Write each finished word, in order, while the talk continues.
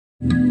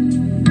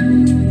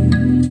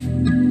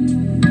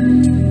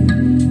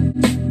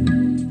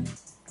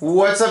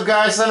What's up,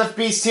 guys? Son of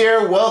Beast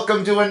here.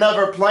 Welcome to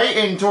another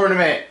play-in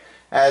tournament.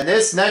 And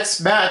this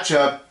next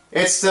matchup,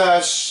 it's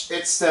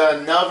the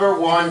another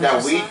one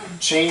that we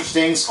change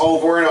things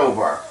over and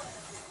over.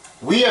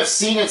 We have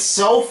seen it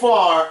so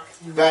far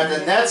that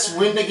the Nets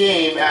win the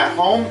game at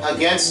home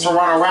against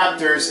Toronto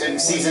Raptors in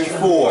Season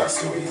 4.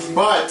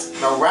 But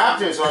the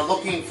Raptors are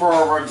looking for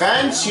a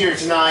revenge here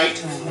tonight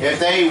if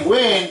they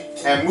win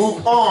and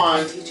move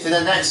on to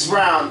the next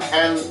round.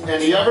 And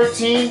the other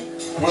team,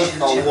 with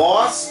a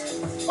loss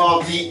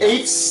of the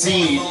 8th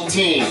seed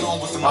team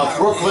of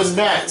Brooklyn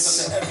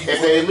Nets.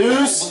 If they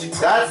lose,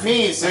 that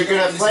means they're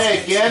going to play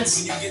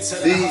against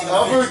the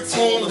other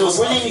team, the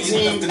winning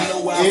team,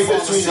 in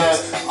between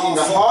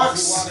the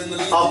Hawks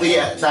of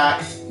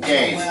that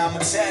game.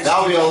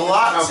 That'll be a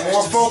lot of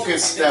more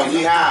focus that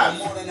we have.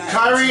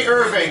 Kyrie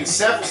Irving,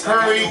 Steph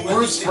Curry,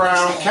 Bruce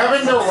Brown,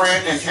 Kevin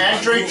Durant, and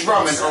Andre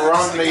Drummond are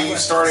on the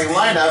starting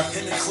lineup.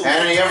 And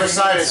on the other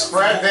side is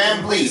Fred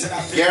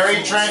VanVleet,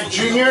 Gary Trent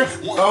Jr.,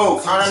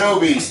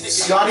 Anunoby,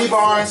 Scotty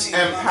Barnes,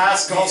 and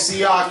Pascal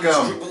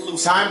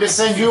Siakam. Time to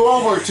send you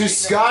over to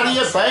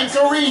Scotiabank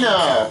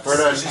Arena for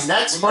the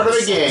next part of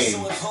the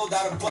game.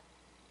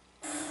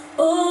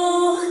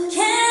 Oh,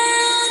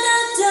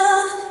 Canada,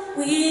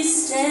 we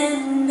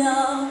stand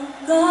on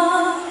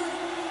guard.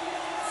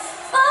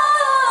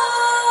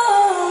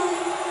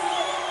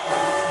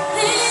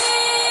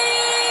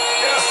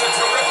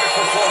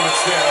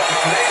 Performance there of the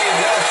Canadian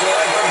National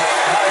Anthem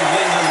by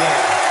Linda Lynn.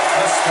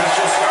 A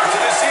special start to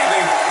this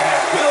evening, and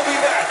we'll be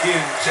back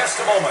in just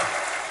a moment.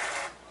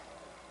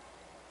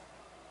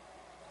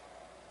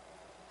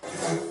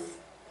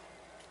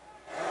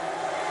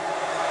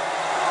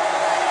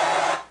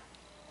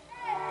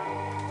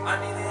 I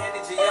need the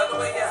energy all the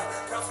way out.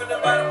 Come from the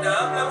bottom, now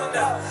I'm blowing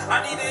up.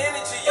 I need the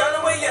energy all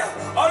the way out.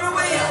 All the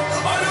way out,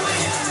 all the way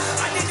out.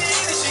 I need the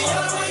energy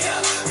all the way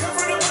out. Come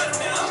from the bottom,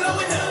 now I'm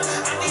blowing up.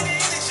 I need the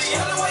energy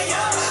all the way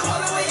out.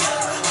 All the way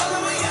out, all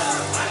the way out.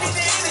 I need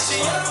the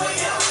energy all the way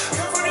out.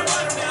 Come from the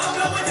bottom, now I'm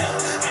blowing up.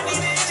 I need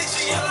the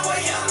energy all the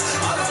way out.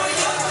 All the way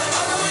out,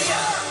 all the way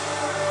out.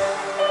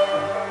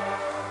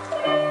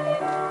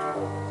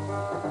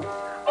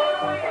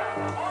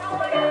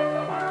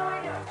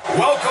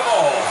 Welcome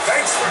all.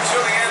 Thanks for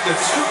tuning in to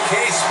 2K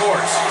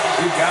Sports.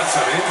 We've got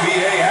some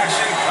NBA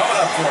action coming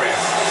up for you.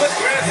 With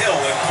Grant Hill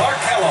and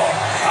Clark Kellogg,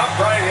 I'm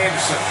Brian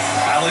Anderson.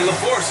 Allie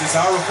LaForce is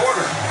our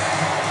reporter.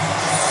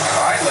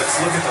 All right, let's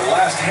look at the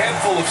last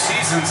handful of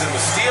seasons and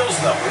the steals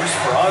numbers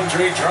for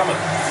Andre Drummond.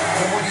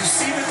 And when you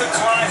see the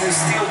decline his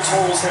steal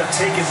totals have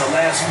taken the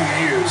last few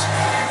years,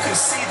 you can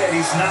see that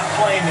he's not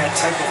playing that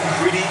type of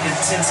gritty,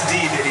 intense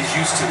D that he's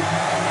used to.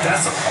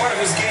 That's a part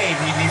of his game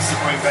he needs to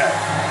bring back.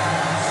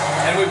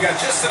 And we've got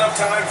just enough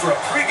time for a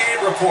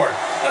pregame report.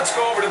 Let's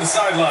go over to the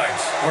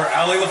sidelines, where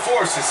Allie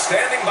LaForce is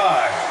standing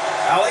by.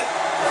 Allie?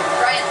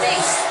 Brian,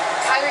 thanks.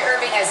 Kyrie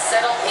Irving has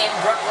settled in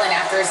Brooklyn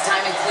after his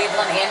time in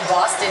Cleveland and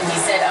Boston. He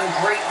said, "I'm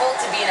grateful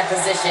to be in a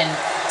position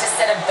to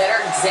set a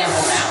better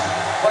example now.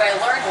 What I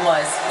learned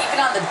was,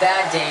 even on the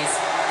bad days,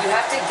 you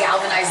have to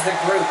galvanize the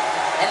group.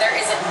 And there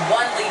isn't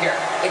one leader.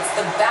 It's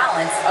the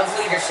balance of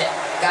leadership."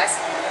 Guys?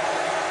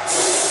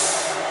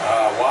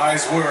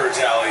 Wise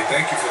words, Allie.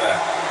 Thank you for that.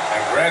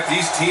 And Grant,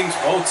 these teams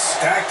both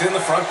stacked in the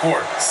front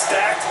court.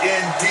 Stacked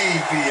indeed,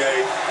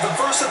 BA. The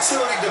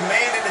versatility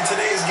demanded in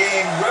today's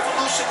game,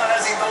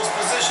 revolutionizing those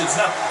positions.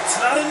 Now, it's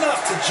not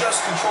enough to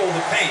just control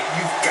the paint.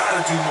 You've got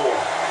to do more.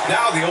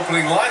 Now the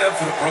opening lineup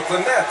for the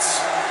Brooklyn Nets.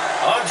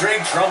 Andre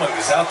Drummond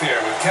is out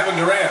there with Kevin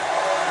Durant.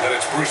 Then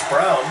it's Bruce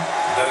Brown.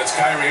 Then it's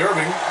Kyrie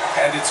Irving.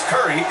 And it's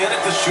Curry in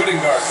at the shooting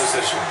guard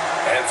position.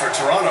 And for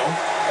Toronto,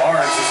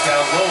 Barnes is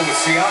down low with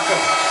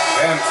Siakam.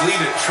 VanVleet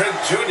and Trent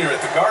Jr.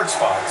 at the guard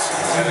spots.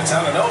 And it's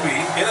Anunoby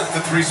in at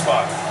the 3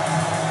 spot.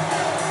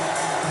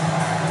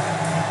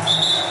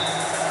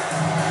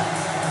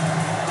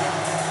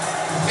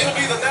 It'll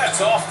be the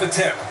Nets off the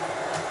tip.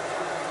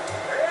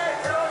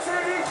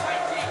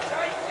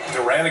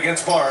 Durant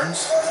against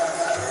Barnes.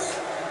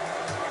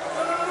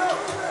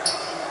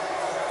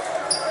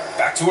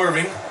 Back to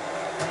Irving.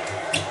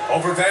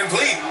 Over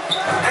VanVleet.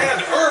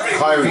 And Irving.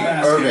 Kyrie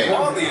Irving.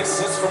 On the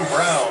assist from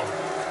Brown.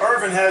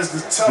 Irving has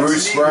the touch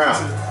Bruce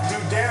Brown to do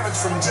damage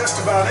from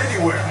just about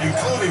anywhere,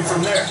 including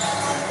from there.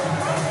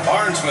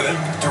 Barnes with it.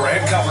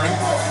 Durant covering.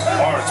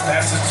 Barnes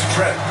passes to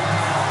Trent.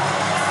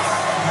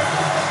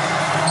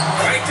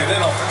 Cranked it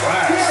in off the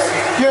glass.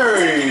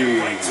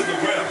 Gary Right to the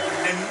rim.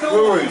 And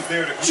no one is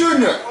there to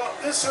Jr. Well,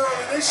 this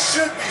early, they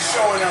should be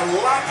showing a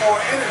lot more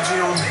energy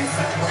on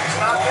defense. It's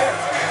not there.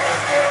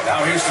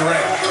 Now here's Durant.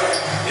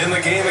 In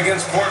the game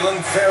against Portland,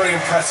 very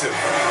impressive.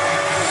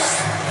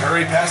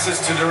 Curry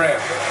passes to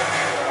Durant.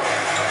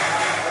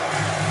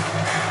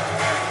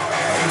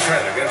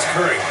 Trent against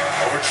Curry.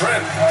 Over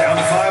Trent. Down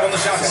to 5 on the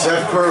shot clock.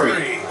 Steph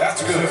Curry.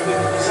 That's good.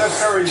 Steph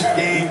Curry's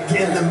game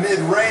in the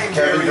mid-range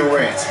Kevin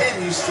Durant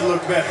continues to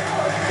look better,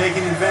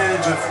 taking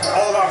advantage of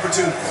all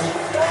opportunities.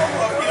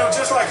 You know,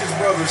 just like his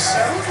brother,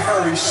 Steph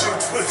Curry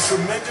shoots with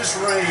tremendous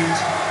range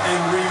and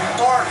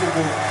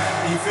remarkable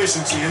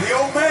efficiency. And the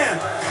old man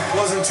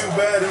wasn't too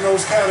bad in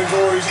those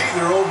categories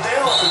either.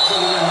 Odell could put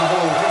it in the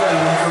hole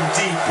from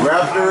deep.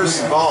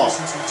 Raptors ball.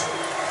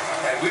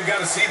 And we've got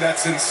to see that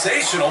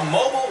sensational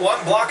mobile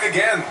one block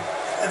again.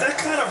 And that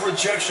kind of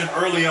rejection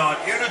early on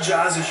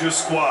energizes your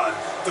squad.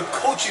 The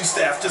coaching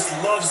staff just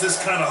loves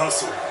this kind of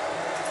hustle.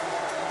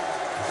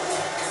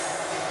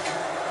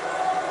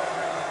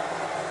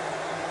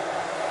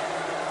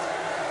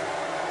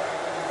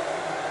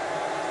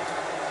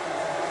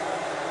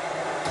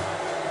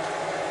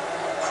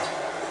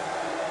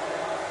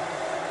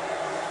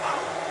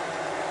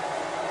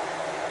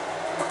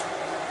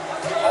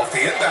 Off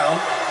the inbound.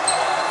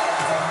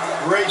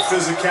 Great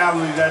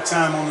physicality that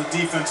time on the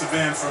defensive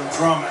end from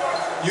Drummond,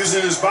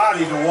 using his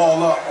body to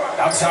wall up.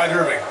 Outside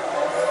Irving.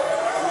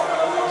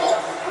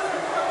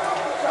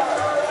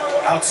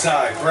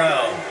 Outside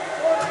Brown.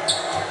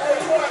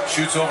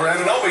 Shoots over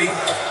Anunoby.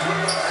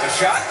 The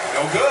shot,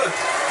 no good.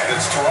 And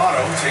it's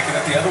Toronto taking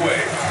it the other way.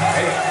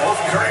 Hey, both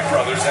Curry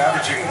brothers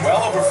averaging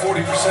well over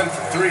 40%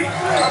 from three.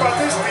 How about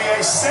this,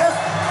 B.A.? Seth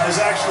has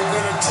actually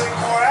been a tick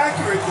more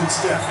accurate than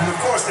Steph. And of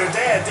course, their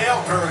dad,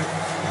 Dale Curry,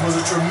 was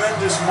a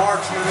tremendous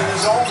marksman in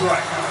his own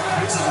right.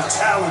 This is a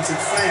talented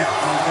fan,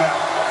 no doubt.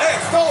 Hey,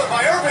 stolen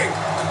by Irving.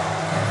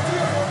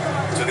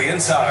 To the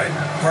inside,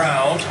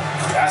 Brown.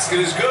 Basket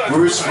is good.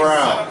 Bruce Nice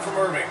Brown. setup from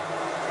Irving.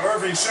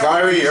 Irving showed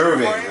Kyrie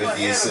Irving right with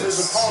the ahead of his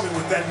assist. opponent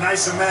with that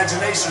nice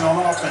imagination on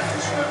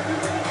offense.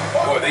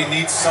 Boy, they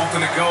need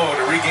something to go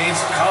to regain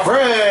some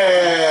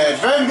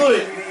confidence. Fred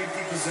VanVleet.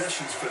 Empty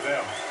possessions for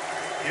them.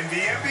 In the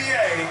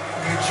NBA,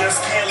 you just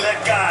can't let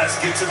guys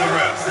get to the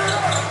rim.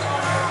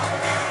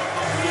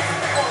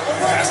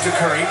 Pass to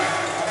Curry.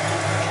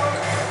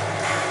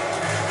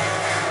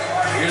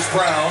 Here's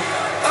Brown.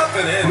 Up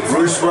and in.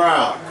 Bruce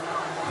Brown.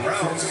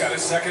 Brown's got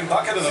his second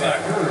bucket of the night.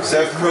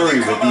 Seth Curry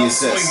with Come the out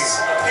assists.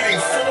 swinging, hitting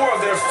 4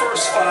 of their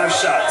first 5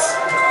 shots.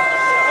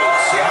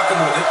 Siakam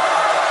with it.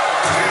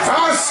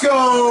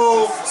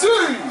 Pascal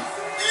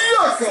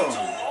Siakam.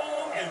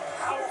 Long and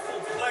powerful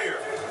player.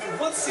 I mean,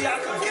 once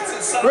Siakam gets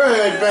inside,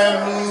 Fred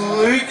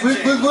VanVleet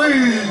with the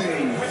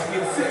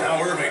lead.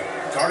 Now Irving.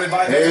 Guarded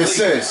by The the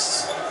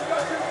assists.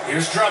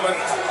 Here's Drummond.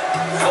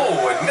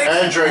 Oh, and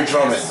makes Andre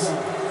Drummond.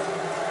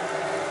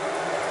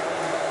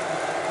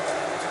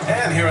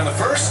 And here in the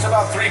first,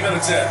 about 3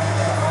 minutes in.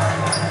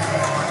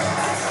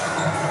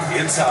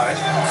 Inside.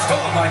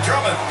 Stolen by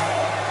Drummond.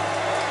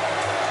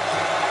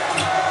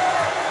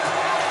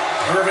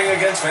 Irving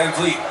against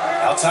VanVleet.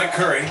 Outside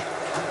Curry.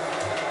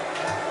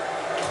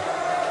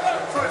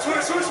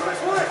 Switch.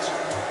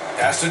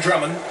 Pass to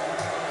Drummond.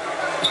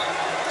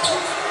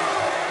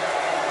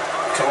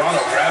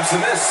 Toronto grabs the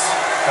miss.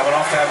 Coming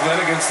off that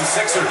win against the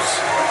Sixers.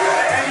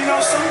 and you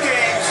know, some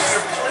games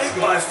you're plagued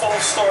by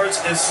false starts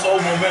and slow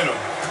momentum.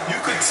 You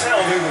could tell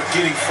they were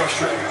getting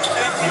frustrated.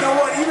 And you know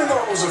what? Even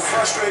though it was a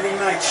frustrating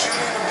night shooting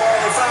the ball,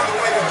 they found a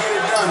way to get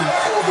it done and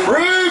pulled it.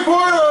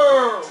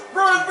 Three-pointer!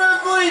 Fred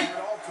VanVleet!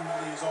 That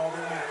ultimately is all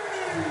that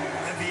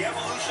matters. And the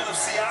evolution of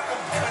Siakam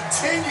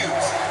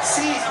continues.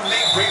 Seeing him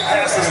make great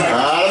passes like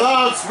Out of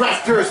bounds,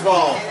 Raptors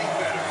ball.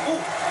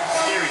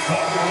 scary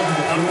thought.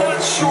 I'm not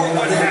sure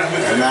what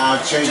happened. And now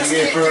changing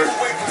it for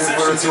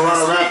the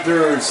Toronto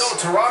Raptors. So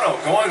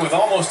Toronto going with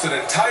almost an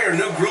entire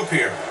new group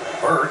here.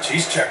 Birch,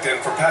 he's checked in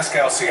for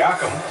Pascal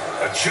Siakam.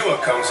 Achua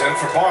comes in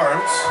for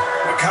Barnes.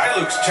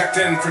 Mikhailuk's checked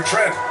in for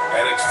Trent.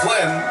 And it's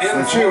Flynn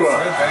in for Achua,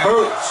 Fred VanVleet.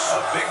 Birch. A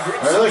big group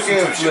They're looking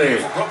at substitution here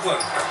Flynn. for Brooklyn.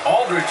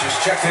 Aldridge is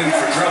checked in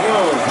for Drummond.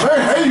 Oh,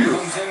 hey,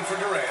 Comes in for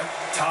Durant.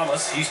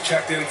 Thomas, he's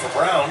checked in for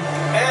Brown.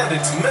 And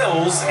it's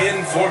Mills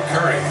in for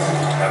Curry.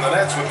 And the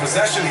Nets with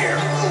possession here.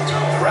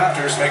 The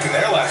Raptors making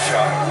their last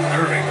shot.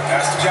 Irving, the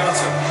pass to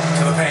Johnson.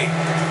 To the paint.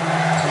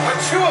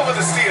 Achua with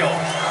a steal.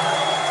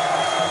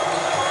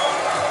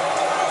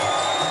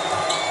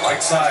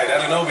 Right side,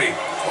 Anunoby.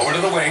 Over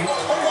to the wing.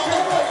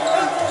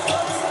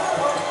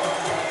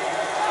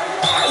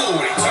 Oh,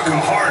 he took him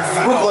hard.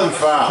 Foul. Brooklyn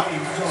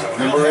foul.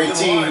 Number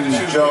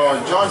 18,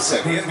 John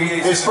Johnson.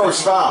 His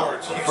first foul.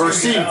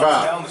 First team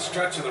foul. Down the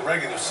stretch of the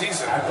regular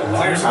season.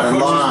 Players Out and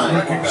of coaches line.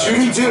 recognize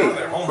Shooting two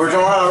their home for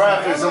Toronto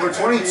Raptors, number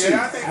 22.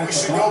 Yeah, I think we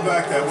should go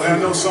back that way. I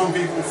know some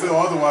people feel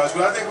otherwise,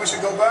 but I think we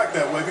should go back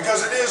that way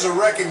because it is a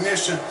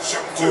recognition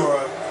for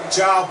a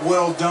job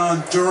well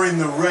done during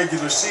the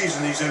regular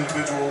season, these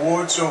individual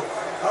awards. So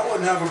I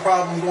wouldn't have a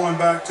problem going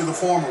back to the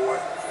former way.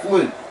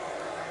 Flynn.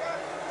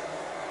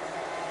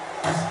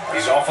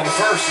 He's off on the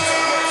first.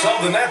 So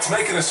the Nets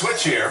making a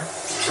switch here.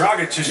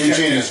 Dragic is New checked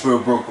in. changes for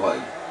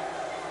Brooklyn.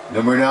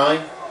 Number 9,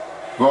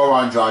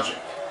 Goran Dragic.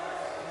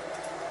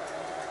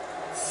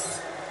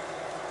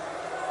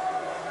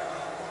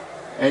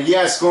 And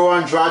yes,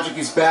 Goran Dragic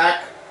is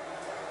back.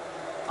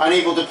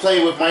 Unable to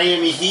play with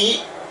Miami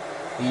Heat.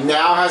 He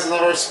now has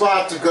another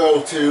spot to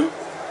go to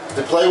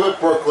play with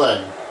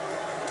Brooklyn.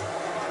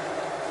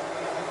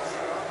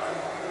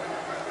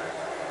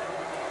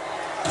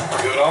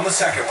 Good on the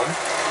second one.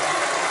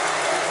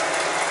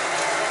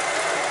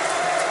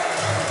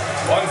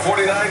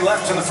 1:49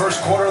 left in the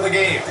first quarter of the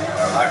game.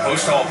 High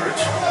post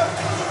Aldridge.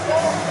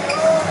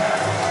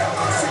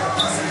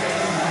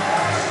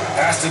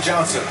 to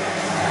Johnson.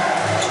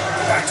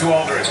 Back to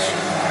Aldridge.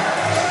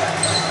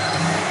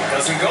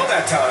 Doesn't go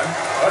that time.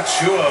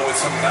 Achua with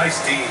some nice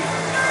D.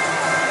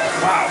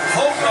 Wow,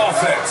 potent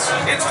offense.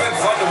 It's been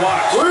fun to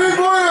watch.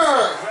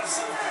 Three-pointer!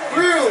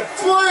 Real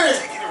play!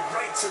 Taking it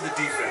right to the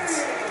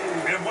defense.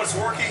 And what's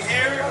working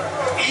here,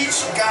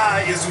 each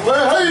guy is...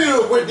 How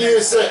you with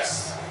the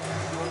assist?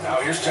 Now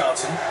here's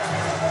Johnson.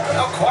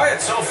 Now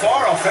quiet so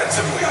far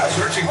offensively,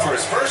 searching for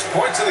his first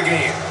points of the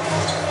game.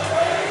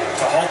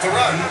 To halt the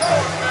run,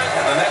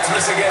 and the Nets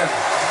miss again.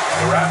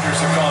 The Raptors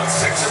have gone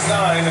 6 of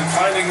 9 and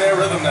finding their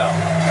rhythm now.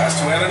 Pass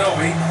to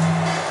Anunoby.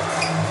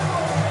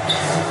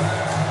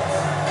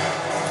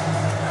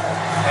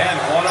 And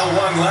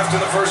 1:01 left in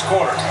the first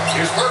quarter.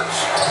 Here's Birch.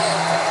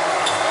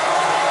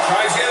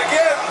 Tries yet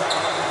again,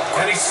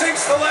 and he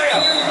sinks the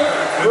layup.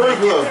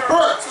 Brooklyn,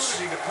 Birch!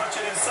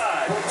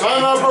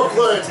 Timeout,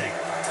 Brooklyn!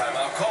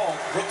 Timeout called.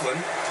 Brooklyn,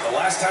 the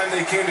last time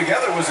they came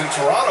together was in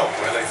Toronto,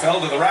 where they fell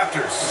to the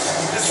Raptors.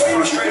 It's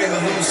frustrating to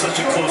lose such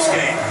a close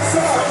game.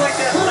 Felt like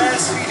that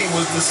last meeting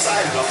was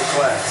decided on the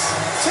glass.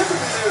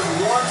 Typically, there's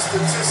one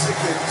statistic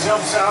that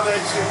jumps out at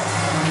you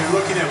when you're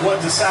looking at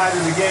what decided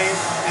the game,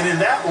 and in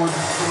that one,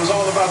 it was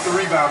all about the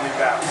rebounding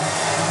battle.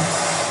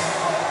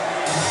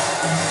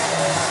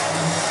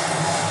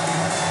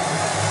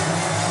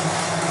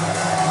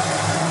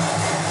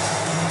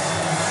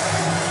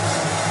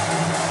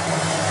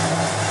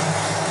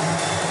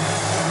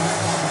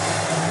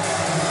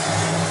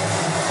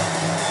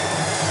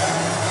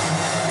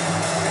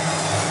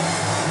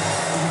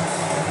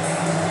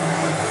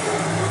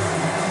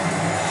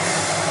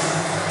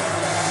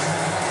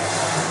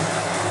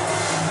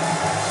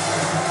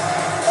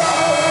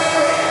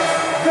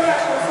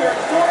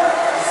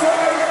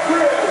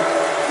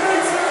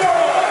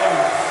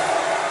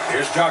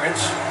 Jokic.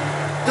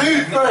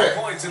 Defense!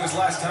 Points in his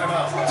last time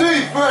out.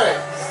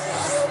 Defense!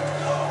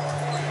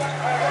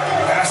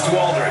 Pass to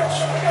Aldridge.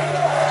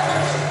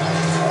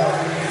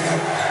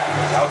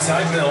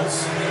 Outside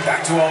Mills.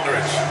 Back to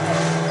Aldridge.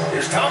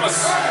 Here's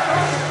Thomas.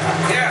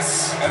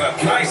 Yes, and a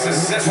nice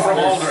assist from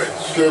Aldridge.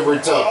 Good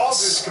return.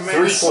 Aldridge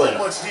commands so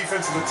much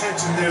defensive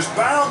attention. There's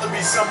bound to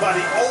be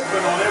somebody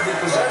open on every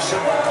possession,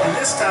 and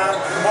this time,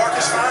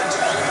 DeMarcus finds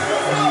it.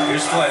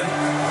 Here's Flynn.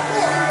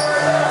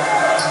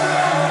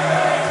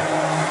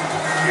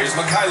 Here's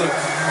Mikhailuk.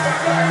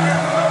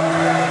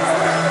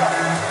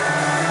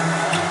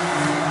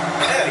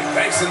 And he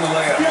banks in the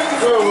layup.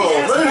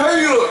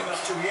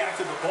 Enough to react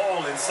to the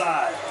ball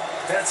inside.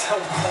 That's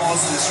helped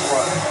cause this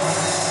run.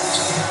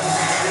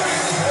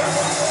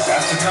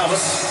 Pass to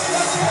Thomas.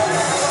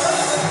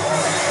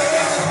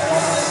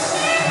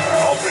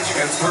 Aldridge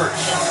against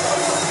Birch.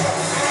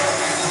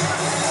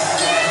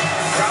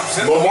 Drops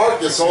in.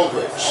 LaMarcus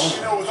Aldridge.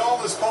 You know, with all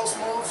his post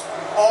moves,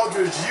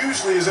 Aldridge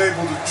usually is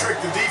able to trick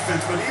the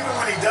defense, but even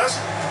when he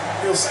doesn't,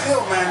 he'll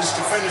still manage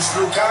to finish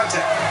through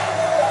contact.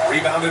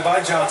 Rebounded by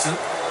Johnson.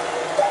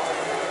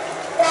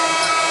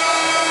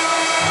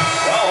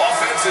 Well,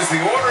 offense is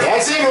the order.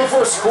 That's even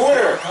for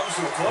square. Comes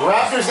to a close.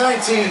 Raptors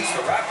 19, It's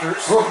the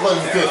Raptors. Brooklyn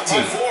They're up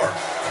by 15.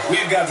 4.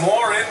 We've got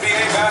more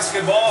NBA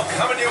basketball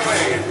coming your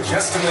way in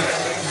just a minute.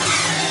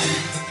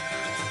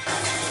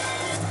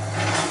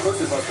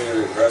 Coaches must be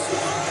really aggressive,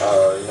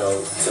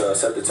 to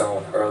set the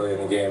tone early in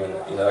the game,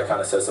 and that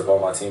kind of sets up all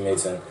my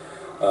teammates and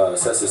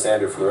sets the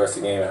standard for the rest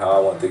of the game and how I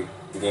want the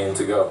game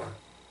to go.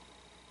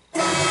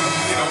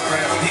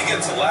 Graham, when he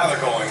gets a lather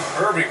going,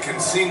 Irving can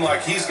seem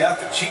like he's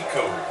got the cheat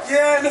code.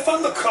 Yeah, and if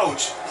I'm the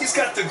coach, he's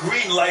got the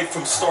green light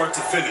from start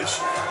to finish.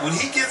 When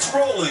he gets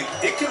rolling,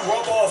 it can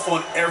rub off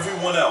on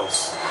everyone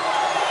else.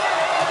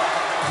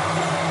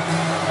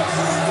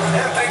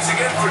 And thanks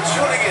again for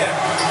tuning in.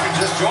 If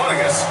you're just joining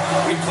us,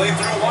 we played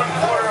through 1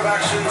 quarter of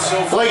action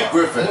so far. Blake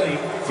Griffin,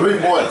 3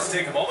 And points. let's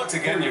take a moment to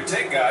get your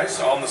take, guys,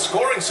 on the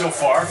scoring so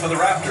far for the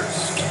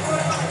Raptors.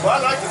 Well, I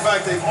like the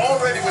fact they've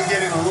already been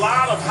getting a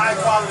lot of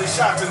high-quality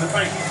shots in the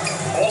paint.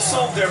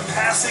 Also, their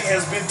passing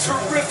has been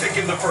terrific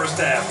in the first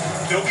half.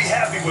 They'll be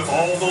happy with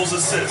all those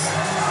assists.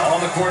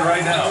 On the court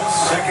right now,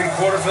 second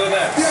quarter for the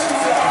Nets.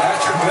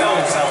 Patrick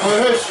Mills out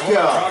there.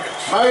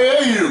 I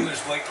hear you. And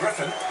there's Blake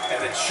Griffin,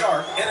 and it's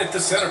Sharp in at the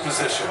center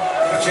position.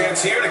 A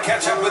chance here to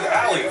catch up with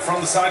Allie from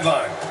the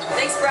sideline.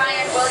 Thanks,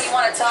 Brian. Well, you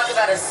want to talk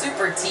about a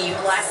super team.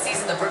 Last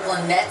season, the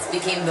Brooklyn Nets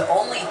became the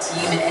only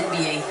team in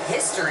NBA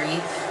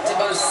history to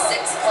boast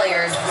 6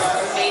 players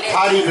who made it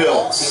Patty to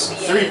Mills,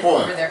 All-NBA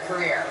 3-point. over their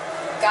career.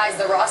 Guys,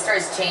 the roster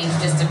has changed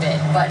just a bit,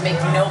 but make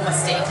no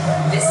mistake,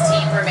 this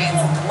team remains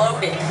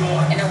loaded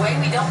in a way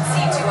we don't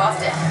see too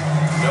often.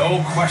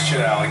 No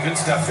question, Allie. Good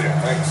stuff there.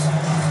 Thanks.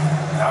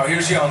 Now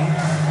here's Young.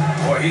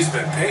 Boy, he's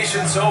been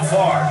patient so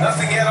far.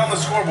 Nothing yet on the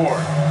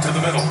scoreboard. To the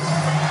middle.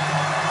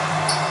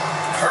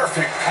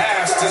 Perfect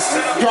pass to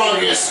set up.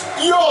 Strongest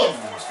Young.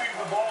 Force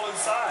feeding the ball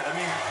inside. I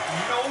mean,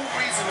 no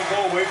reason to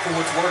go away from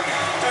what's working.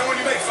 And when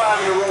you make 5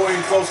 in a row in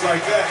close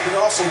like that, it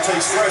also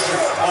takes pressure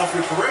off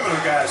your perimeter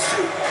guys,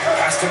 too.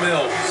 Pass to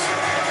Mills.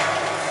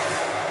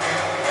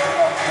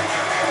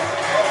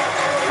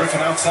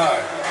 Griffin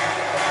outside.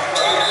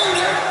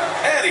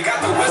 And he he got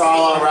the whistle.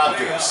 Foul on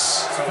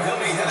Raptors. So he'll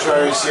be headed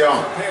Travis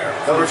Young,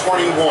 number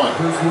 21,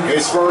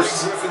 his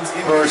first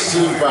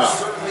team foul.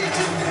 Certainly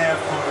didn't have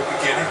from the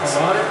beginning.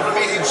 I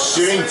mean, he was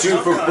Shooting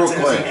 2 for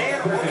Brooklyn.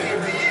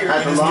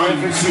 At the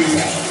line for 2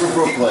 for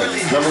Brooklyn.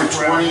 Number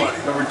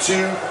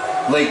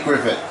 2, Blake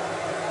Griffin.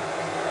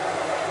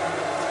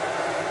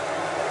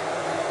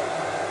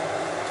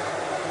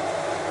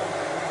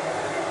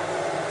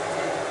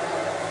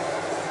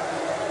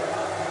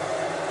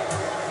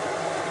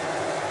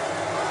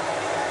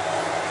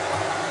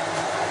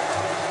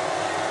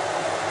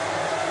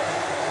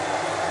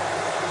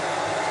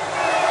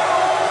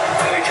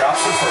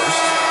 Drops the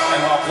first,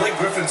 and while Blake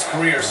Griffin's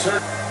career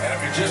certain, and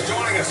if you're just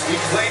joining us, we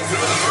played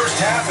through the first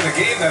half in a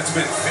game that's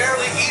been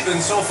fairly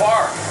even so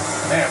far.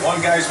 Man,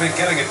 one guy's been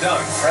getting it done,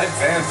 Fred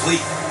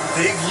VanVleet.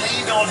 They've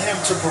leaned on him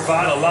to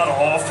provide a lot of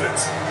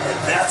offense, and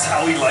that's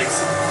how he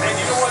likes it. And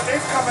you know what?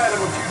 They've come at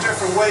him a few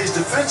different ways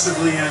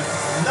defensively, and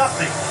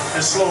nothing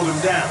has slowed him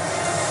down.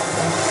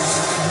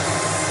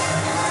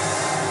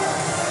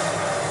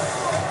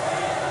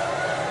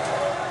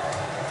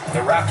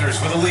 The Raptors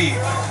with a lead.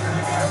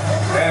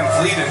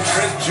 VanVleet and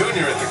Trent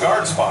Jr. at the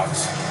guard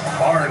spots.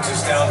 Barnes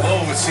is down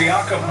low with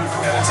Siakam,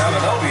 and it's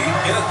Anunoby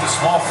in at the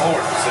small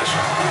forward position.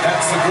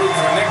 That's the group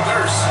for Nick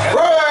Nurse.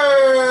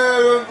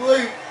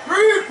 VanVleet,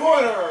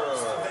 three-pointer!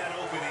 That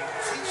opening,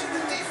 teaching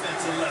the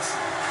defense a lesson.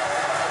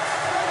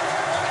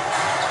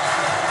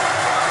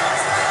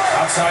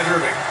 Outside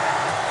Irving.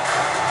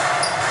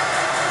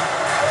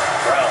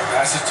 Brown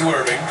passes to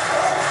Irving.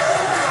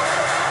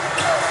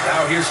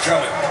 Now here's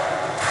Drummond.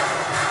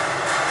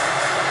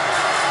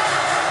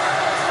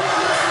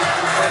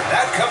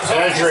 That comes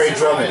Andre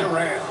Drummond.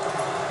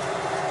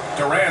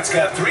 Durant's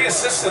got 3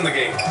 assists in the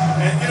game.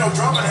 And you know,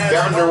 Drummond has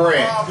Down no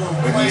Durant problem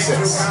with playing these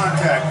through hits.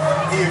 contact.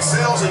 He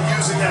excels at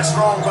using that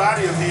strong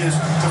body of his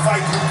to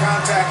fight through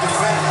contact and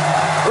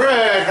finish.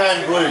 Fred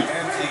VanVleet.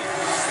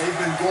 They've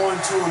been going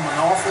to him an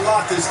awful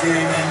lot this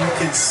game, and you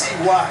can see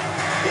why.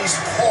 He's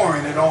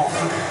pouring it on.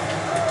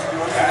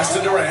 Pass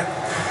to Durant.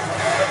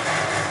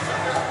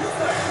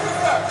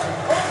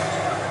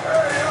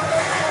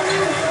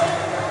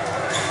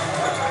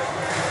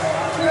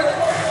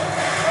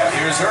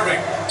 Here's Irving,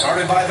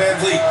 guarded by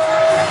VanVleet.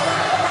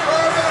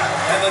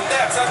 And the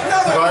Nets,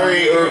 another.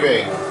 Kyrie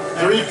Irving,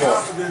 The 3-point.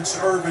 confidence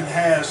Irving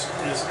has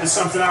is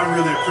something I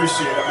really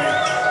appreciate. I mean,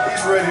 he's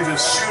ready to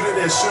shoot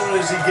it as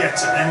soon as he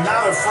gets it, and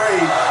not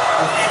afraid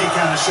of any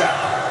kind of shot.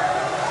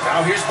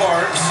 Now here's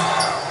Barnes.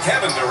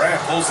 Kevin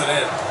Durant pulls it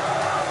in.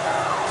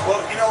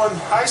 Well, you know, in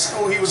high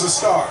school he was a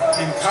star.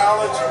 In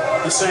college,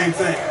 the same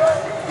thing.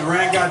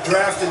 Durant got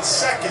drafted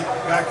second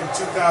back in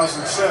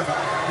 2007,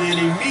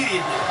 then immediately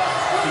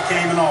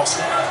became an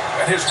all-star.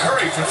 And here's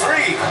Curry for 3.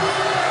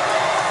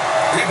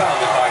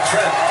 Rebounded by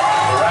Trent.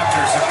 The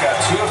Raptors have got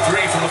 2 of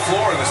 3 from the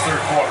floor in this third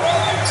quarter.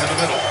 To the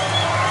middle.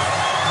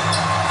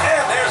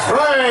 And there's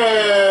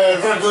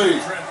Fred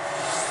VanVleet.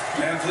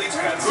 VanVleet's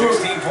got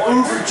 16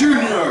 points. Over I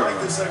Junior.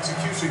 like this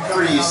execution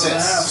coming 3 out of the half.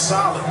 assists.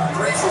 Solid.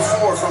 3 for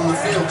 4 from the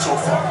field so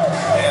far.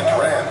 And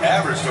Durant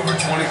averaged over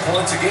 20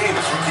 points a game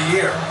his rookie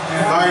year.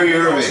 Kyrie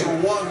Irving, Also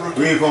won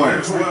rookie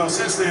 3-pointer. as well.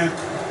 Since then,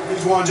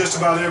 he's won just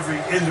about every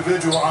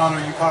individual honor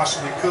you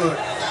possibly could.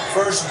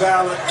 First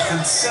ballot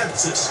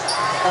consensus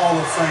Hall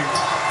of Famer.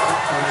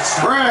 When it's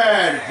time.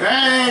 Fred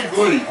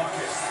VanVleet.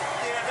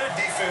 Yeah, their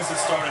defense is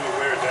starting to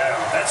wear down.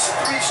 That's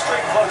 3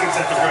 straight buckets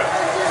at the rim.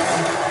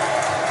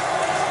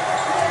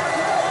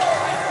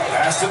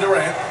 Pass to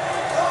Durant.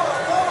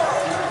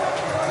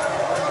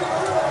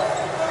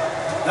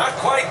 Not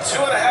quite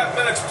 2.5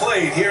 minutes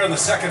played here in the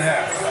second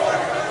half.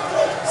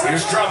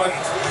 Here's Drummond.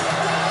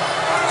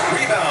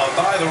 Rebound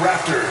by the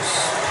Raptors.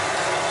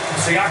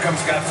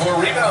 Siakam's got 4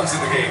 rebounds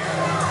in the game.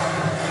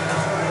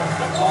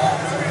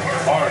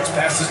 Barnes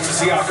passes to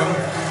Siakam.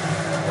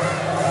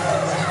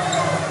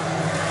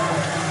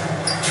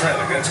 Trent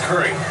against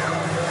Curry.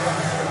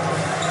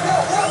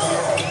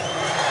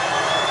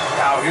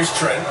 Now here's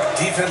Trent.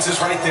 Defense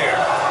is right there.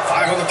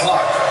 5 on the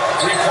clock.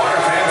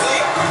 3-pointer,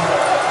 VanVleet.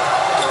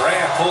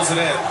 Durant pulls it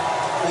in.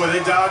 Boy,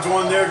 they dodged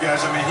one there, guys.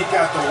 I mean, he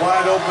got the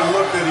wide open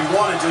look that he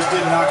wanted, just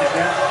didn't knock it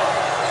down.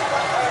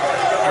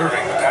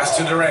 Irving, the pass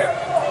to Durant.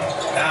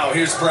 Now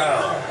here's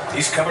Brown.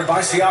 He's covered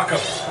by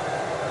Siakam.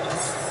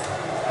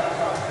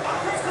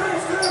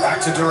 Back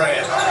to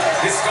Durant.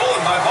 It's stolen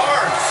by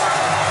Barnes.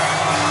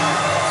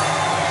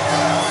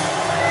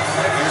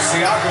 And here's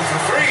Siakam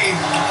for 3.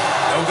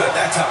 No good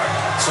that time.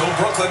 So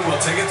Brooklyn will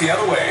take it the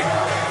other way.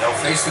 They'll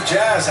face the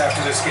Jazz after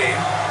this game.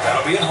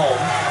 That'll be at home.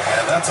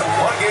 And that's a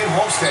 1-game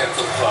homestand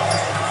for the club.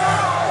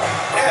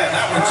 And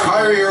that one's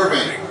Kyrie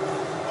Irving.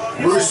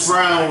 Bruce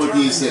Brown with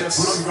these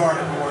hits.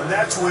 Unguarded more, and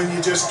that's when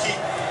you just keep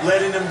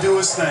letting him do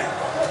his thing.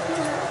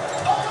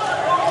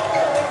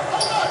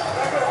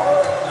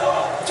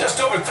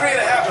 Just over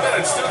 3.5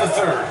 minutes through the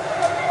third.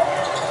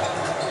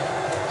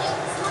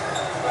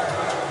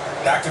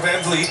 Back to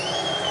VanVleet.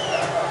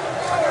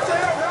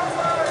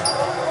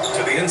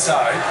 To the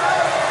inside.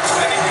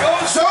 And he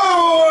goes.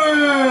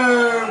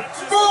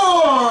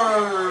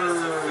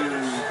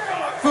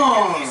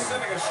 Barnes! He's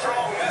sending a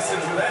strong message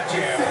with that.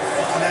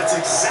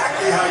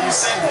 You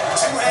send it.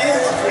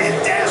 Two-hand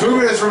and down. 2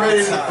 minutes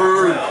remaining in the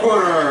third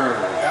quarter.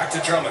 Back to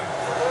Drummond.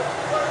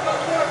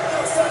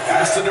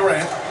 Pass to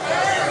Durant.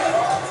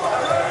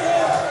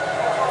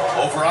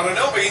 Over on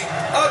Anunoby.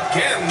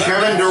 Again.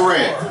 Kevin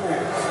Durant.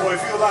 Boy,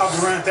 if you allow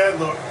Durant that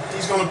look,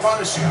 he's going to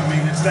punish you. I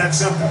mean, it's that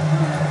simple.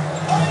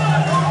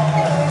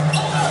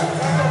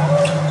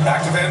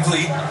 Back to Van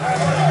Vliet.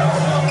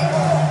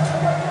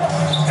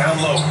 Down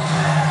low.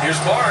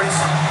 Here's Barnes.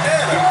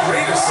 And a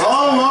great assist.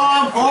 Come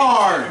on,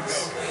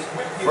 Barnes.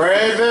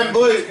 Fred Van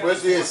Vliet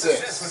with the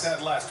assist. With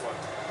that last one.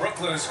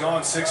 Brooklyn has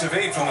gone 6 of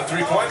 8 from the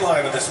three-point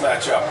line of this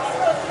matchup.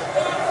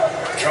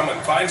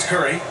 Drummond finds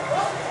Curry.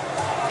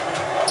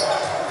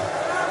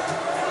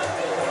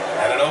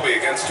 Anunoby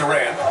against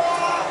Durant.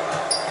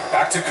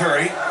 Back to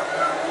Curry.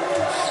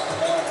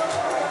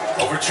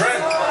 Over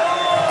Trent.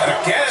 And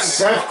again.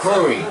 Seth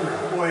Curry.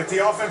 Boy, if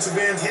the offensive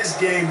end, his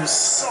game is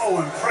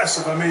so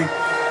impressive. I mean,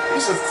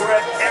 he's a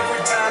threat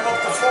every time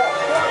up the floor.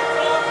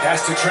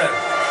 Pass to Trent.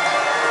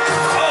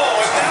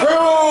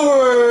 Oh,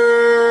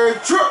 and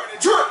now.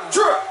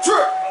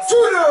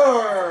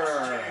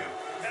 Shooter.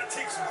 That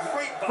takes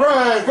great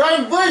Fred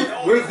Van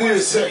Vliet with the He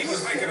was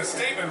assist. making a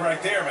statement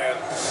right there, man.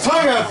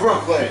 Timeout,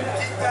 Brooklyn.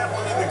 Keep that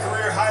one in the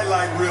career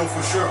highlight reel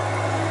for sure.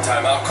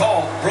 Timeout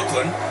call.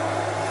 Brooklyn.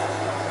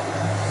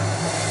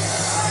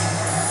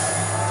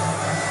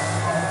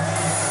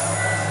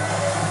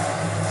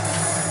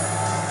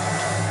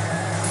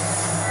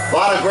 A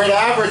lot of great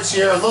average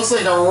here. It looks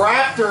like the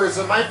Raptors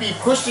might be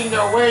pushing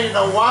their way in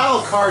the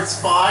wild card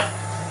spot.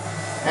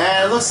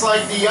 And it looks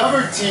like the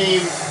other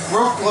team,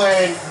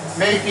 Brooklyn,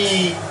 may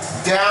be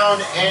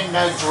down in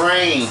the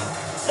drain.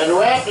 And the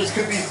Raptors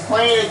could be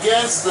playing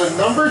against the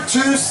number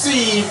 2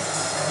 seed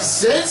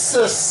since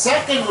the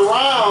second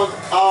round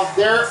of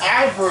their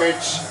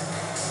average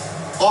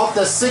off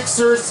the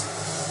Sixers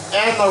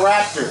and the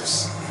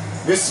Raptors.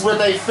 This is what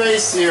they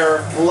face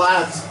here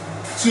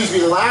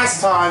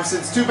last time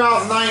since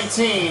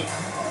 2019,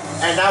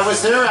 and that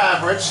was their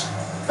average,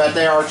 but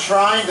they are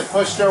trying to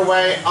push their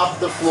way up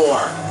the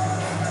floor.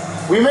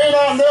 We may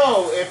not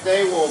know if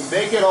they will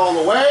make it all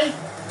the way,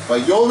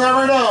 but you'll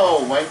never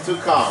know when to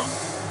come.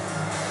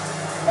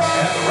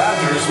 And the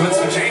Raptors with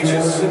some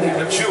changes.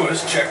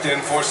 Achua's checked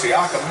in for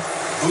Siakam.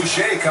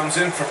 Boucher comes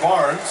in for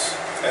Barnes.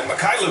 And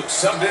Mikhailuk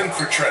subbed in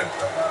for Trent.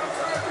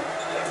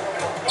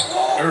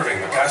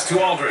 Irving, the pass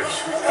to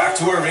Aldridge. Back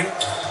to Irving.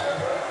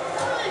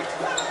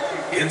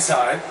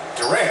 Inside,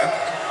 Durant.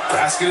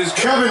 Basket is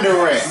good. Kevin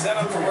Durant. Set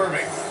up from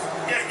Irving.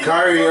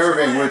 Kyrie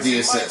Irving with the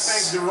assist. I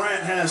think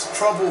Durant has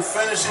trouble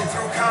finishing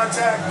through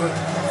contact, but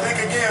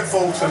think again,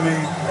 folks. I mean,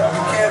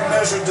 you can't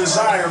measure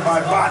desire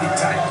by body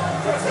type.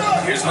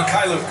 Here's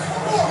Mikhailuk.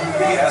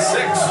 He has 6.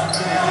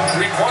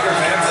 Three-pointer,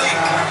 Van Vliet.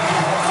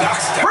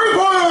 Knocks down.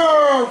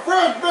 Three-pointer,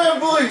 Fred Van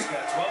Vliet. He's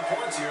got 12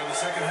 points here in the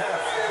second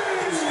half.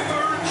 His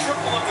third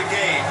triple of the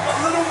game.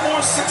 A little more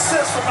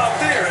success from out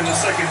there in the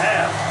second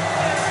half.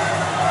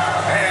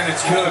 And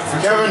it's good for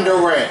Kevin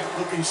Durant.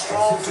 Looking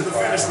strong to the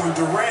finish when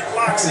Durant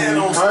locks in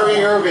on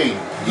Kyrie Irving,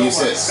 the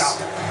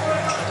assist.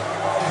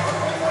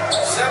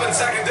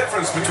 7-second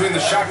difference between the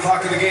shot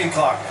clock and the game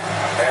clock.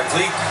 Van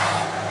Vliet.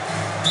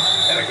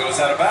 And it goes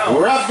out of bounds.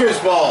 Raptors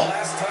ball.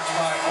 Last touch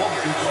by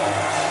Aldridge.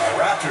 The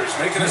Raptors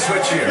making a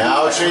switch here.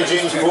 Now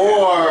changing for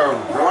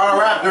Toronto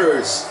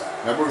Raptors.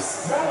 Number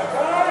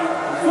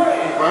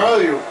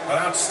An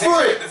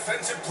outstanding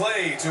defensive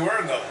play to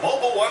earn the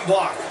mobile 1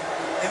 block.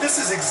 And this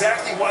is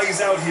exactly why he's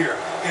out here,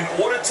 in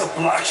order to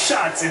block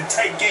shots in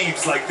tight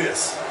games like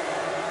this.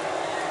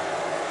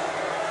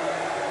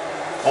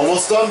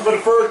 Almost done for the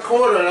third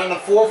quarter, and then the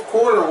fourth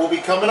quarter will be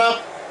coming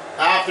up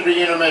after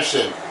the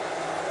intermission.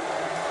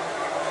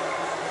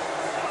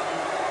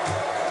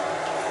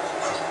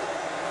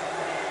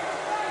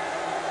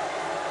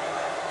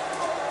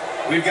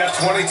 We've got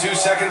 22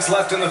 seconds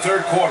left in the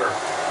third quarter.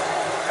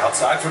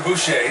 Outside for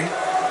Boucher.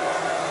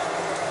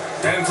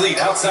 Van Vliet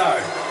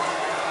outside.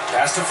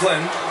 Pass to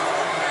Flynn.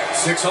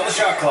 6 on the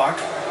shot clock.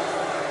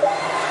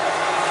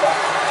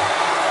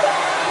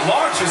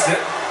 Launches it.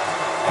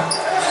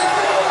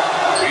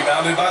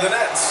 Rebounded by the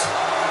Nets.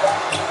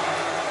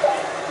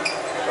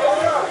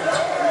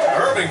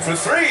 Irving for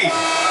 3.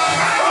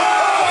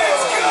 Oh,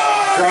 it's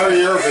good!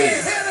 Kyrie Irving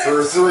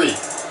for 3.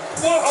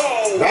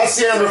 Whoa! That's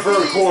the end of the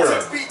third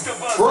quarter.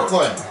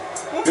 Brooklyn,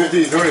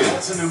 53,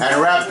 and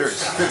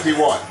Raptors,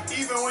 51.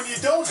 Even when you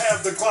don't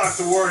have the clock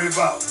to worry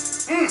about.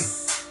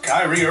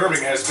 Kyrie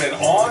Irving has been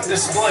on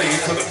display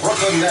for the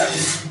Brooklyn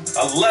Nets.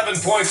 11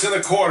 points in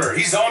the quarter.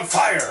 He's on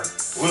fire.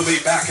 We'll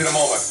be back in a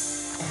moment.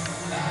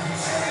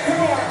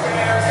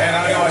 And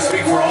I know I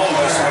speak for all of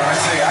us when I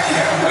say I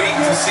can't wait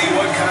to see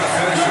what kind of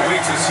finish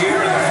awaits us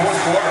here in the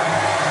fourth quarter.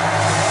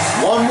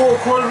 One more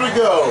quarter to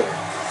go.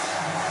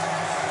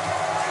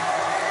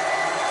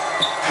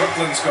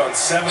 Brooklyn's gone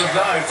 7 of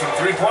 9 from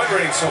three-point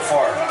range so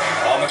far.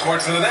 On the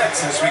court for the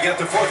Nets as we get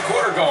the fourth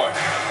quarter going.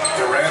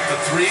 Durant the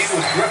 3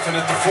 with Griffin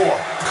at the 4.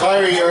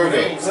 Kyrie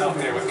Irving. Out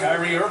there with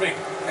Kyrie Irving.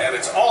 And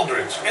it's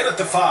Aldridge in at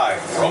the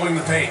 5, roaming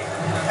the paint.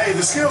 Hey,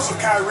 the skills of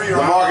Kyrie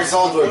are LaMarcus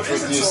Aldridge with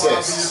isn't the so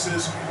assist.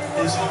 obvious is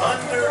his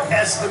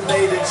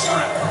underestimated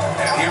strength.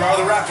 And here are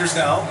the Raptors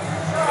now.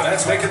 The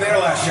Nets making their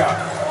last shot.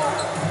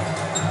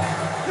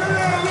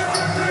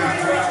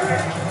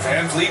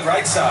 Van Vliet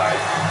right side.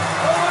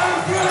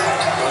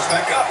 Goes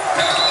back up.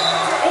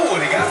 Oh,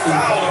 and he got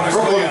fouled on his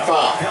way Brooklyn out.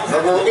 foul.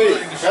 Number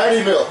 8,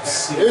 Patty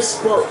Mills. His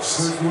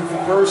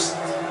first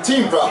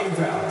team foul.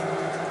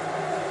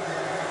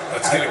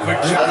 Let's get a quick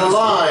At shot. the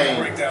line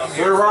Breakdown for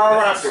here. the Toronto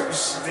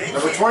Raptors.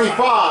 Number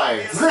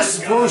 25, Chris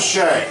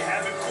Boucher.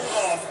 Haven't cooled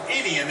off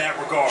any in that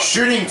regard.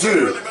 Shooting They've 2.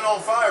 really been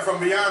on fire from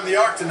beyond the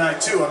arc tonight,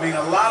 too. I mean,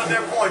 a lot of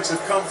their points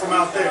have come from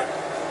out there.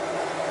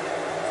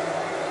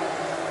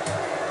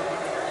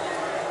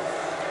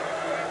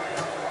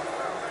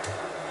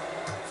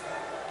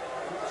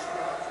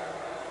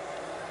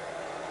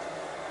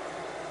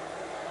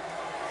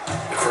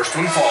 The first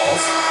one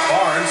falls.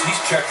 Barnes,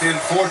 he's checked in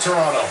for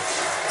Toronto.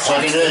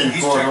 Checking in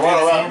He's for the checked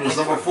Toronto in Raptors, for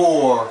number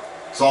 4,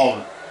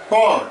 Solomon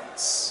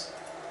Barnes.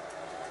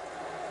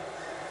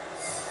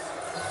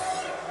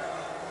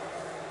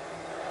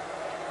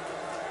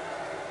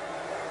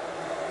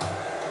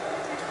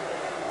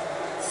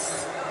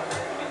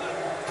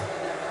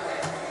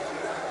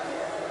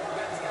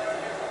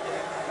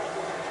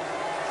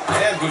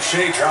 And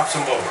Boucher drops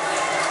them both.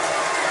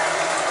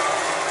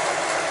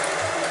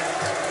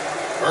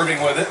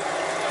 Irving with it.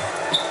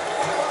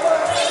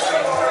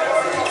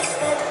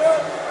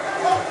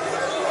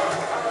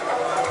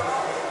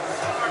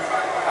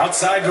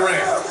 Outside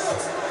Durant.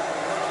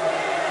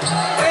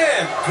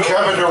 And good.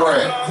 Kevin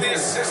Durant. On the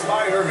assist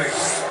by Irving.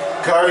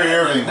 Kyrie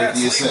Irving with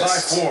Nets the lead by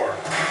assist. 4.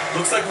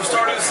 Looks like we're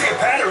starting to see a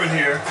pattern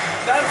here.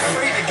 Not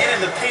afraid to get in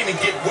the paint and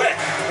get wet.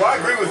 Well,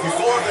 I agree with you.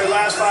 4 of their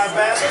last 5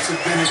 baskets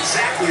have been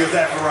exactly of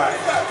that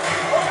variety.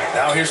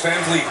 Now here's Van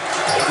Vliet.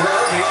 Over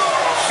Irving.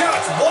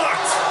 Shots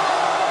blocked.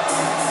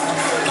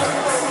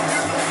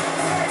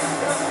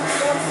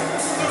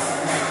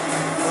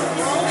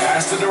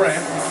 Pass to Durant.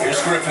 Here's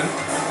Griffin.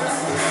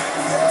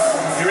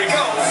 Here he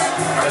goes.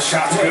 The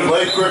shot's good.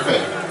 Blake Griffin.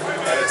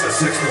 And it's a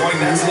 6-point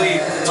Nets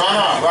lead. They're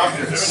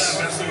Raptors.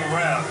 not messing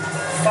around.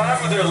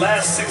 5 of their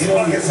last 6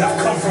 buckets have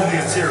come from the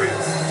interior.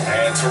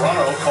 And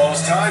Toronto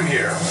calls time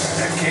here.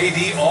 And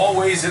KD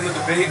always in the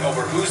debate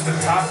over who's the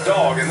top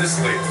dog in this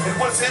league. And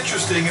what's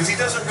interesting is he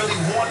doesn't really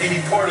want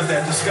any part of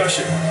that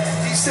discussion.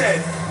 He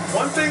said,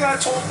 one thing I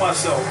told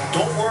myself,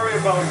 don't worry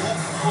about who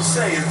people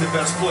say is the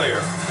best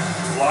player.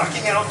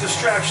 Blocking out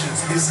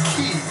distractions is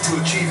key to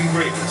achieving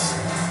greatness.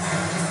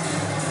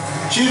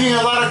 Achieving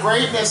a lot of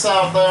greatness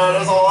out there.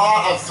 There's a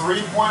lot of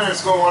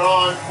three-pointers going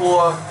on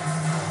for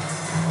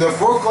the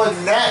Brooklyn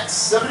Nets.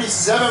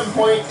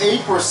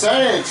 77.8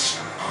 percentage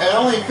and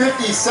only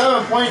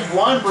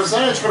 57.1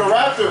 percentage for the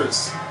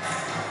Raptors.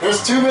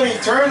 There's too many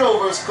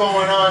turnovers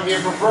going on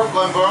here for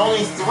Brooklyn, but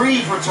only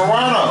 3 for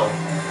Toronto.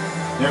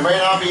 There may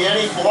not be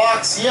any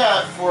blocks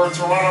yet for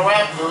Toronto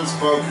Raptors,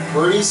 but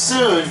pretty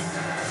soon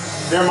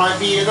there might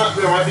be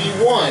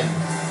one.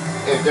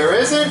 If there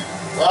isn't,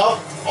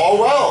 well, oh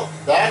well.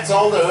 That's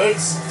all there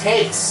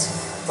takes.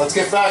 Let's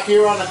get back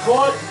here on the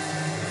court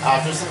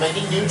after some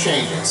making new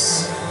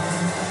changes.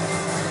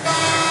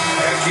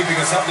 And keeping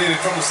us updated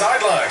from the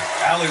sideline,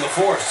 Allie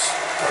LaForce.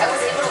 I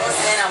was able to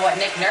listen in on what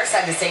Nick Nurse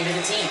had to say to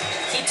the team.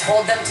 He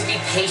told them to be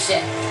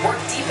patient,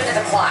 work deep into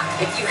the clock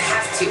if you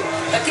have to,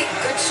 but get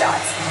good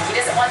shots. He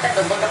doesn't want them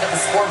to look up at the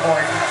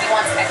scoreboard. He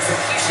wants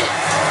execution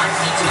on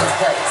each of those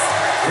plays.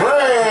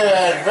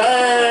 Red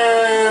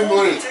Van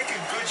Vliet.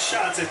 Taking good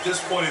shots at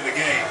this point in the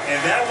game, and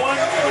that one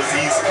was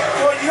easy.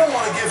 Well, you don't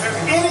want to give him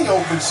any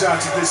open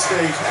shots at this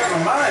stage.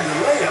 Never mind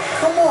the layup.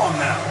 Come on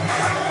now.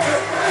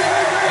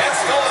 And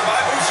stolen by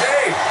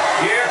Boucher.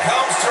 Here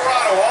comes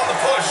Toronto on the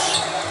push.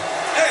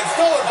 And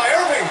stolen by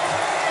Irving.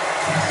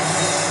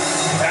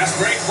 Fast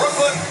break,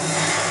 Brooklyn.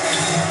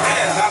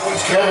 And that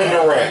one's Kevin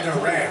Durant.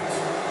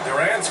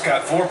 Durant's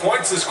got 4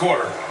 points this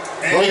quarter.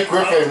 Blake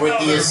Griffin with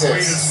the Another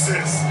great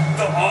assist.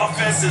 The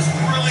offense is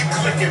really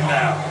clicking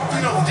now.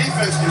 You know, the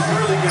defense has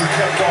really been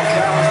kept off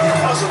balance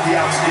because of the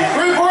outstanding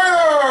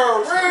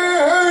Three-pointer!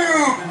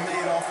 Woo-hoo! been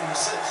made off an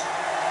assist.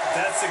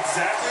 That's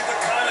exactly the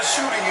kind of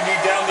shooting you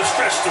need down the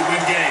stretch to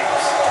win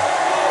games.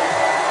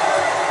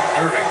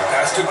 Irving, the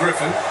pass to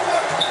Griffin.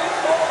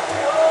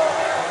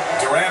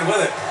 Durant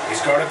with it. He's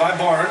guarded by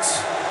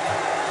Barnes.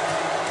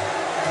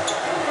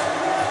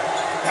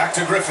 Back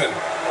to Griffin.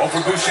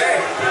 Over Boucher.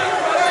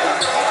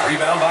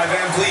 Rebound by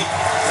Van Vliet.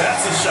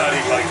 That's a shot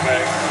he'd like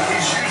back.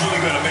 He's usually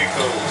going to make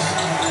those.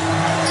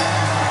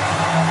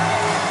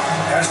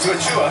 Pass to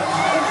Achua.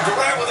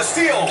 Durant with a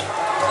steal.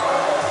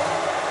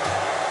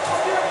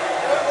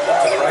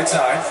 To the right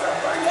side.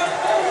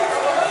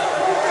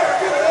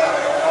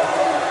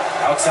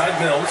 Outside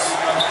Mills.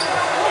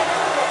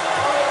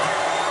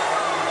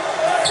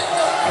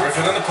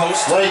 Griffin in the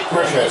post. Blake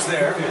Griffin. Was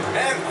there.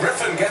 And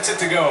Griffin gets it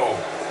to go.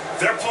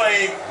 They're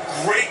playing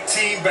great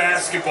team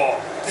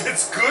basketball.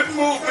 It's good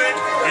movement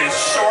and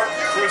sharp,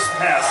 crisp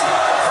passing.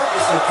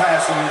 Purposeful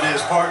passing it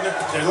is, partner.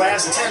 Their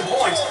last 10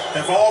 points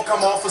have all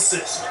come off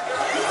assists.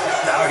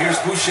 Now here's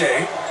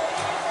Boucher.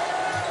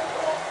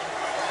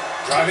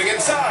 Driving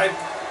inside.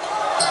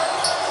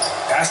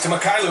 Pass to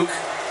Mikhailuk.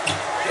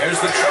 There's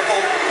the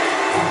triple.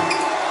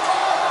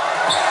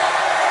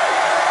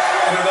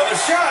 And another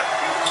shot.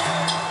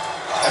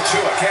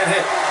 Achua can't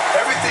hit.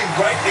 Everything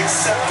right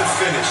except the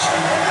finish.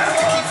 Have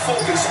to keep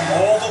focus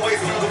all the way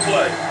through the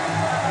play.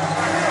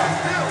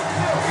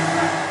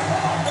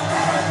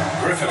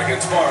 Griffin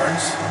against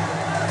Barnes.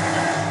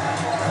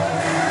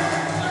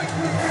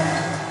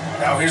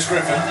 Now here's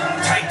Griffin.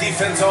 Tight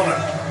defense on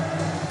him.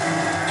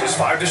 Just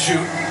 5 to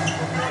shoot.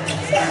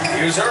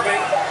 Here's Irving.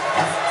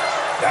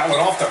 That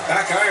one off the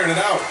back iron and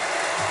out.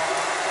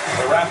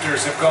 The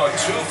Raptors have gone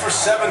 2 for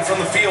 7 from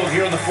the field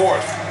here in the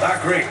fourth.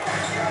 Not great.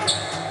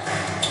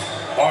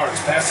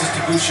 Barnes passes to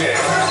Boucher.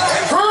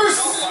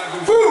 First!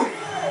 Boom!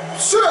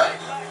 Shot!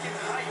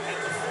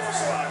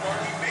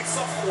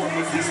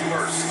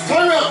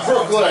 Timeout,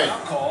 Brooklyn!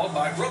 Called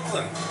by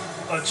Brooklyn.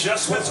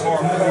 Adjustments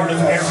are part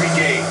of every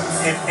game,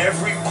 and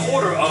every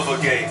quarter of a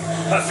game.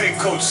 I think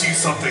Coach sees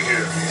something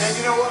here. And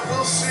you know what?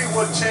 We'll see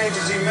what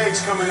changes he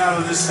makes coming out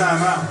of this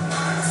timeout.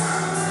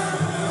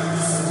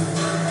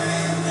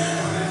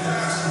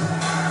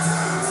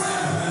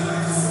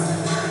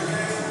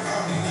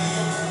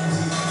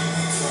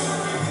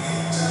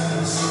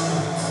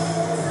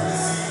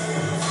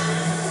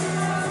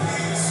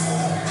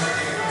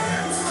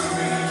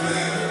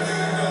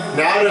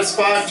 Now there's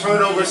 5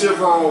 turnovers here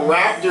for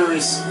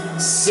Raptors,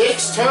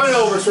 6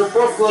 turnovers for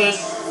Brooklyn.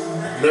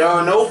 There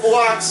are no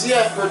blocks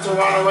yet for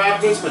Toronto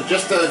Raptors, but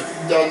just a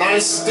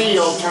nice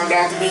steal turned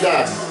out to be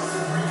done.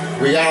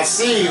 We gotta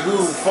see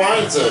who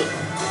finds it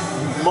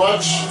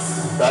much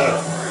better.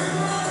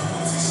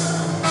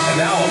 And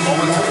now a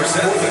moment to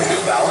present the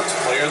New Balance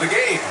Player of the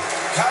Game,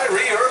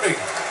 Kyrie Irving.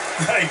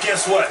 And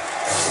guess what?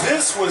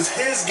 This was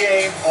his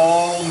game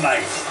all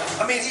night.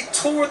 I mean, he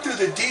tore through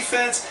the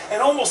defense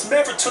and almost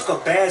never took a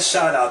bad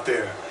shot out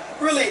there.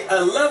 Really, a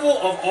level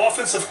of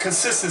offensive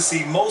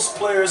consistency most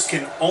players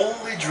can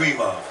only dream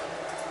of.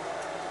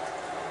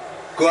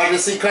 Glad to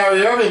see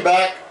Kyrie Irving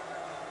back.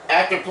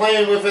 After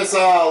playing with us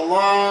a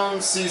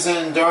long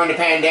season during the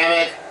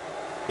pandemic,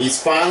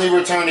 he's finally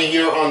returning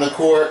here on the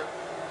court,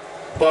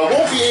 but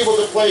won't be able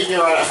to play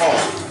here at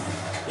home.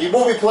 He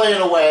will be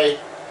playing away.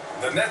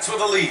 The Nets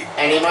with a lead.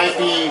 And he might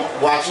be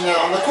watching it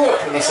on the court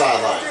from the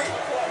sideline,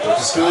 which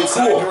is really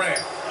cool.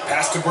 Durant.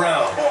 Pass to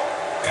Brown.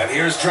 And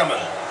here's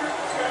Drummond.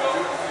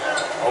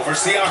 Over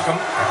Siakam.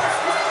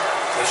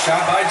 The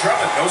shot by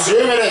Drummond. No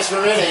 2 minutes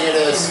remaining in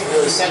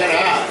the second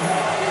half.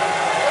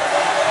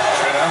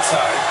 Trent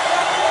outside.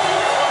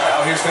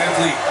 Now here's Van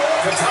Vliet.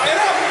 To tie it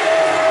up.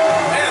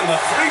 And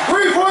the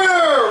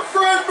three-pointer!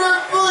 Fred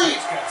VanVleet!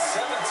 He's got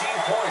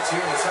 17 points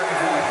here in the second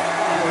half.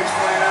 Oh, he's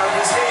playing out of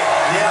his head.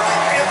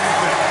 Nailing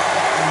everything.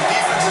 And the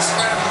defense is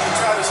scrambling to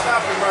try to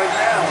stop him right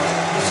now.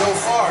 So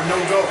far, no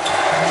go.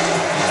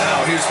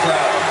 Now here's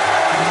Brown.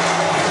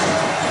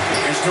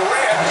 Here's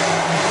Durant.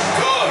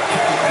 Good.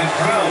 And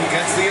Brown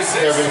gets the assist.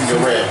 Kevin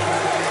Durant.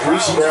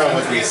 Bruce Brown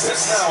with the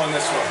assist assist. now in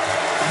this one.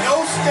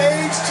 No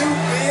stage too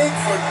big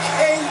for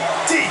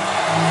KD.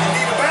 You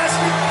need a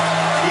basket?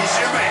 He's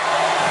your man.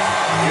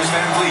 Here's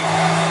Van Vliet.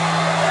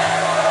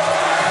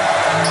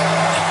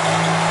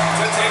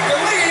 To take the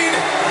lead.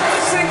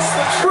 Sinks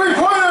the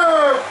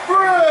Three-pointer!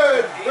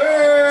 Fred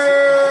VanVleet!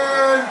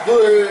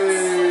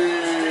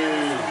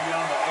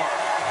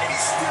 And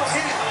he's still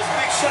hitting those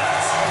big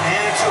shots.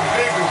 And it's a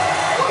big one.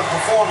 What a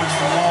performance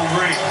from long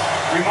range.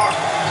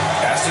 Remarkable.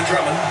 Pass to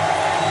Drummond.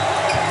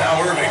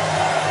 Now Irving.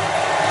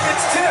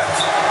 It's tipped.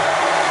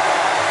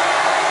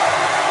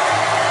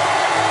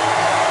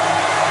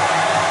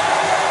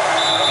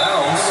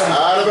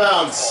 Out of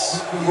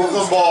bounds.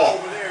 Brooklyn ball.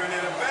 Over there, and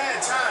at a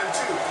bad time,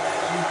 too.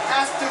 You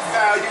have to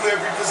value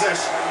every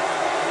possession.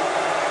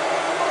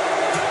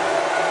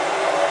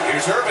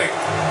 Here's Irving.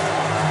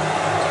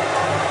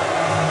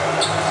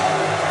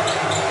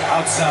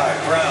 Outside,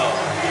 Brown.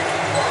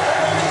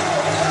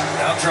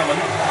 Now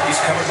Drummond. He's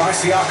covered by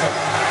Siakam.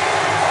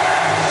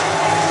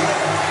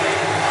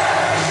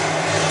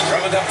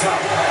 Drummond up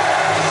top.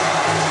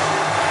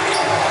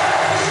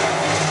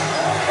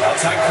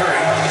 Outside Curry.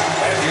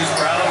 And here's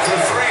Brown for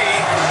 3.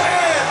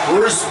 And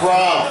Bruce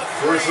Brown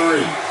for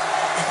 3.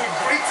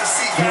 Great to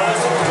see guys.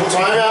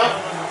 Timeout.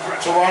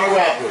 Toronto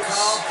Raptors.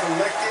 Calm,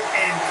 collected,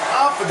 and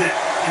confident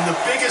in the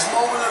biggest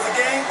moment of the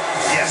game.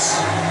 Yes.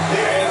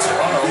 And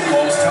Toronto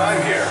calls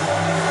time here.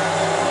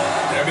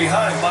 They're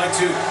behind by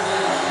 2.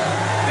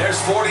 There's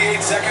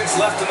 48 seconds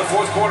left in the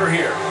fourth quarter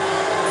here.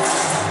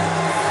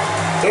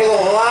 There's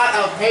a lot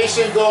of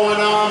patience going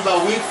on,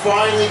 but we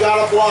finally got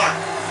a block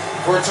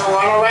for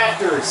Toronto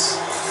Raptors.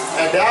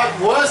 And that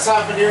was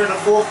happening here in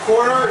the fourth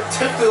quarter.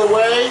 Tipped it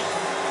away.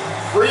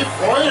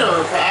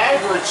 3-pointer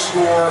average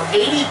score.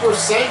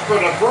 80%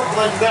 for the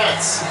Brooklyn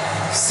Nets.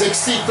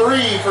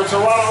 63 for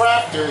Toronto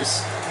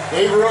Raptors.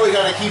 They really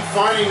got to keep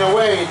finding a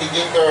way to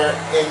get there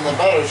in the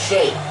better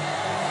shape.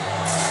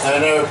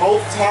 And they're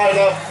both tied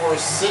up for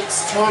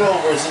 6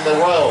 turnovers in a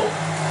row.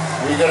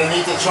 We're going to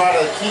need to try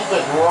to keep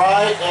it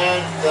right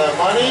and the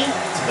money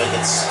to make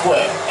it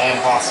quick and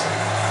possible.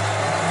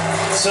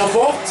 So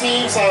both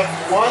teams have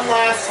one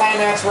last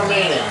timeouts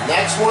remaining.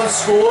 Next one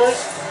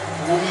scores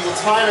will be the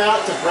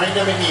timeout to bring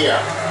them in here.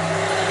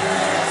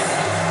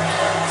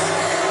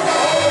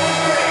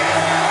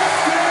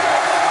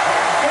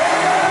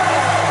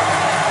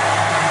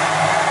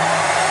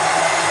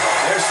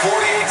 There's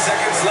 48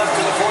 seconds left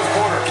in the fourth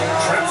quarter.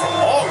 Trent from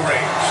long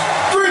range.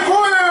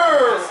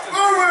 Three-pointer!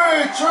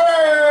 Irving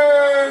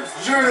Trent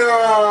Jr.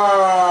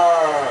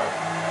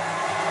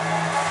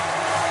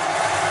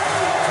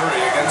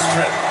 Curry against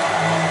Trent.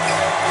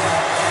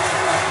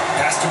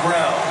 Pass to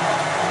Brown.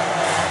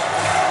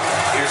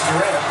 Here's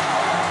Durant.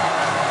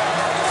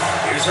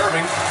 Here's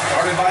Irving,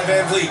 guarded by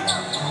Van Vliet.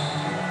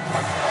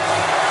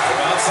 From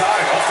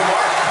outside, off the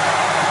mark.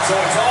 So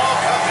it's all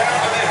come down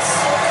to this.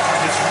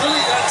 It's really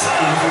that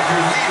time where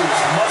your leaders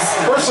must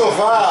step up. Personal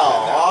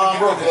foul on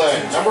Brooklyn.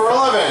 Number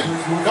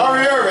 11,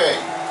 Kyrie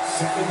Irving.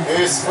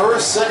 His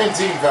first second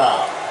team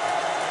foul.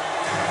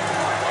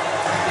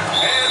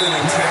 And an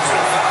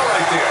intentional foul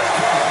right there.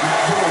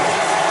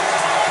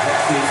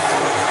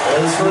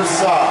 His first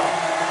foul.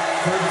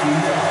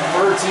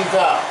 13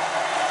 foul.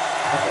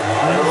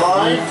 The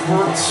line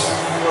for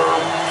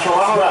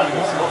Toronto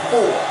Raptors, number 4.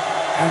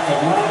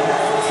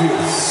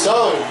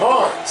 Sully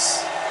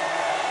Barnes.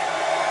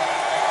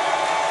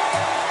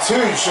 2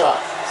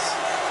 shots.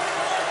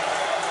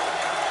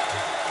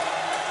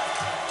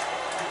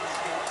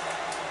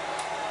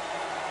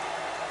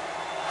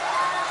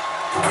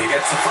 He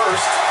gets the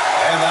first,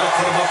 and that'll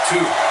put him up 2.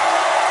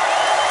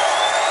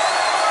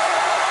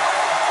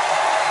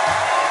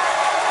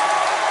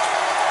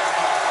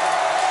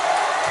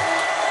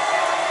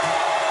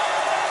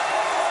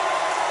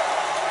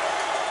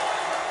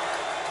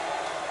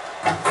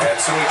 And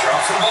so he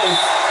drops them both,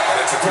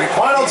 and it's a 3-point.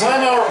 Final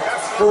timeout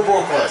for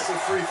Brooklyn. That's a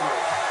free throw.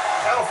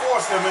 That'll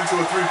force them into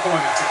a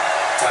three-pointer.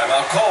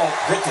 Timeout called.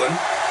 Brooklyn.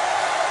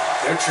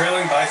 They're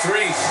trailing by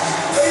 3.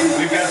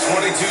 We've got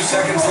 22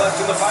 seconds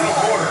left in the final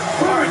quarter.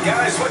 All right,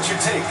 guys, what's your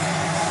take?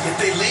 If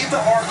they leave the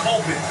arc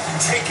open,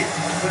 take it.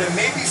 But it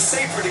may be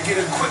safer to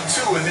get a quick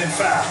 2 and then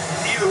foul.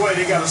 Either way,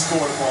 they got to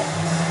score the ball.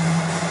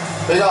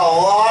 They got a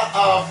lot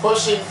of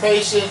pushing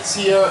patience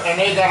here, and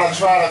they got to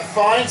try to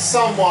find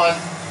someone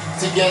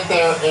to get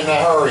there in a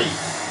hurry.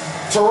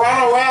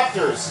 Toronto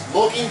Raptors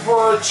looking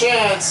for a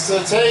chance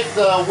to take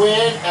the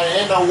win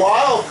and in the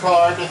wild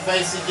card to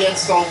face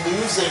against the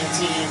losing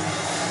team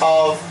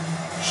of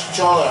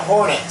Charlotte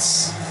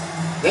Hornets.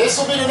 This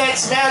will be the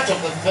next matchup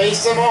to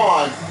face them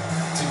on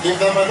to give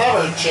them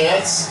another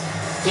chance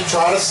to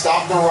try to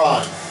stop the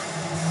run.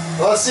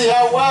 Let's see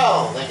how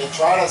well they can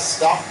try to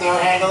stop their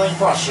handling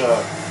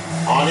pressure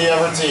on the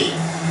other team.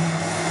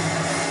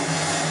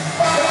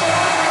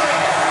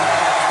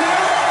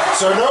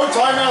 So no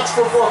timeouts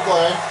for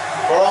Brooklyn,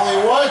 but only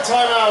 1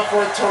 timeout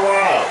for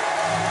Toronto.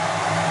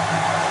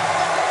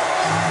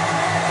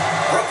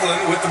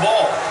 Brooklyn with the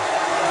ball.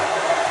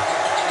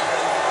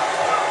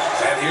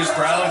 And here's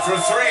Brown for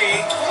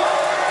 3.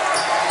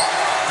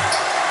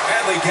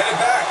 And they get it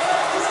back.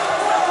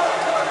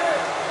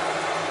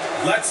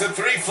 Lets the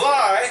 3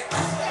 fly.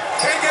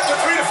 Can't get the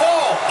 3 to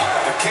fall.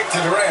 The kick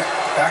to Durant.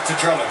 Back to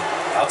Drummond.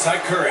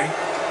 Outside Curry.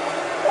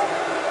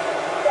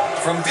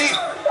 From deep.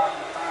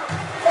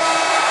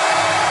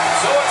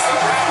 So it's the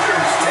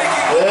Raptors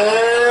taking...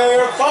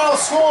 Their final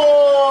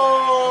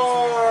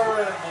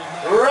score!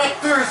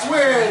 Raptors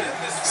win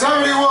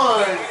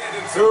 71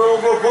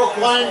 over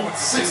Brooklyn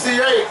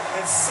 68.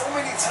 And so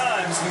many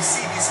times we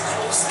see these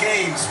close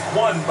games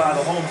won by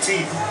the home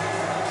team.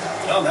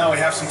 Well, now we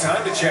have some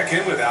time to check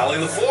in with Allie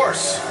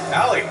LaForce.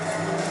 Allie.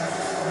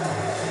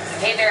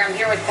 Hey there, I'm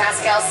here with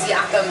Pascal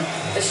Siakam.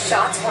 The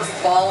shots were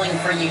falling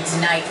for you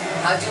tonight.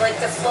 How'd you like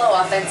the flow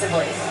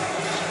offensively?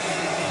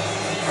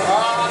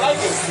 I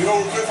like it. You know,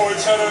 we play for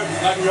each other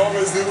like we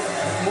always do.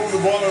 Move the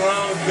ball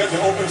around, get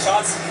the open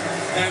shots.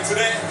 And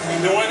today,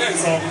 we're doing it,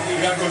 so we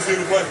got to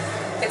continue to play.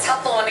 It's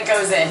helpful when it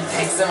goes in.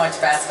 Thanks so much,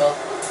 Pascal.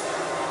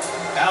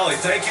 Allie,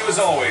 thank you as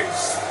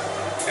always.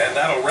 And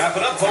that'll wrap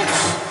it up, folks.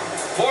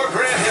 For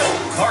Grant Hill,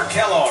 Clark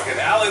Kellogg, and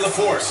Allie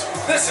LaForce,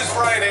 this is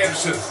Brian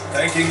Anderson,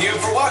 thanking you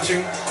for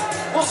watching.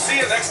 We'll see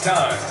you next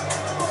time.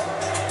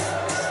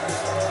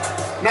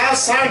 Now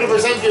it's time to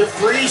present your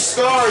 3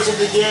 stars of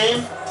the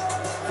game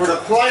for the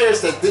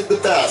players that did the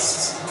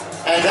best.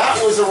 And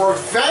that was a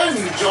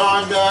revenge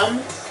on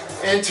them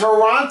in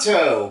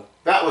Toronto.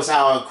 That was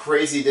how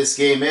crazy this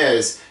game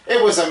is.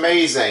 It was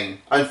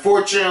amazing.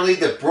 Unfortunately,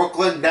 the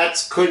Brooklyn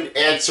Nets couldn't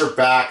answer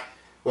back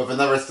with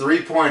another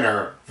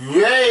 3-pointer.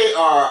 They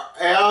are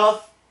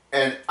off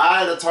and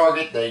out of the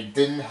target. They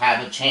didn't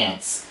have a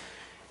chance.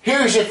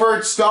 Here's your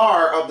first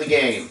star of the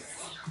game.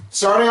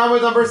 Starting out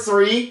with number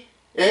 3,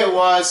 it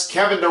was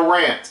Kevin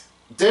Durant.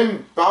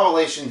 Didn't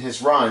violation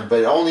his run,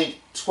 but only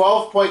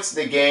 12 points in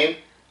the game,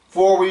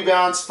 4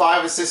 rebounds,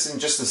 5 assists, and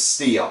just a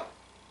steal.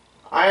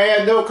 I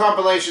had no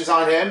compilations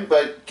on him,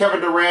 but Kevin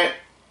Durant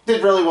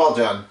did really well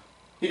done.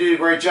 He did a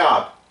great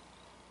job.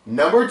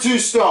 Number 2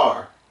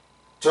 star.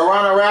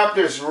 Toronto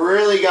Raptors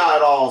really got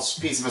it all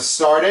piece of it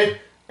started,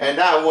 and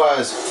that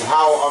was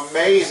how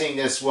amazing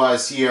this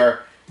was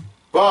here.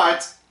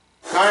 But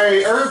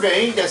Kyrie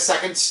Irving, the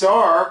second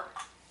star,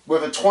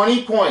 with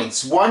 20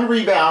 points, 1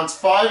 rebound,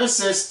 5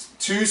 assists,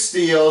 2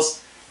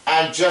 steals,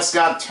 and just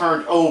got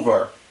turned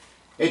over.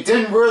 It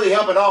didn't really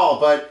help at all,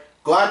 but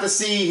glad to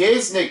see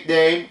his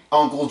nickname,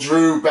 Uncle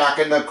Drew, back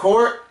in the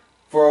court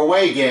for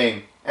away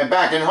game, and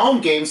back in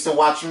home games to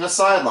watch from the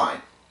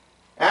sideline.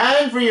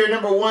 And for your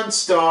number 1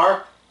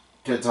 star,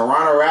 the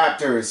Toronto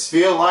Raptors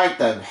feel like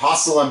the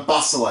hustle and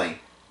bustling.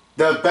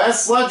 The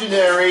best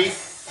legendary,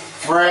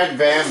 Fred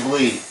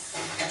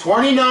VanVleet.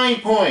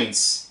 29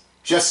 points,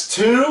 just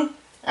 2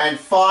 and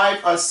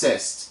 5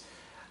 assists.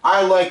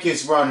 I like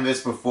his run,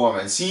 his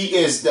performance. He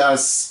is the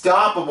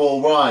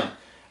unstoppable run.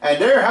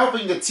 And they're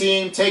helping the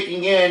team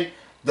taking in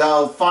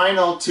the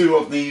final 2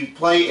 of the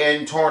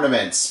play-in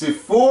tournaments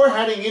before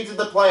heading into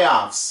the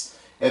playoffs.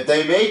 If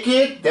they make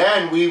it,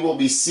 then we will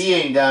be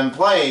seeing them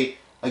play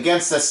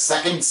against the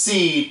 2nd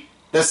seed,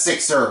 the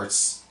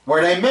Sixers,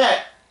 where they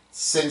met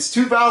since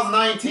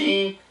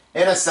 2019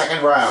 in a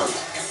 2nd round.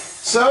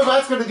 So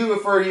that's going to do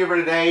it for here for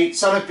today.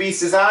 Son of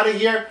Beast is out of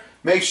here.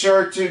 Make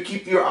sure to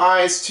keep your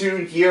eyes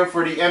tuned here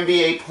for the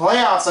NBA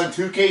playoffs on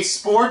 2K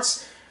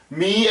Sports.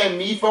 Me and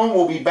MePhone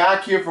will be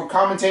back here for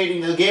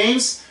commentating the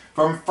games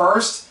from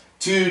 1st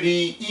to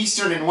the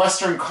Eastern and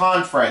Western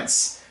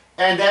Conference.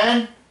 And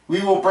then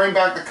we will bring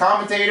back the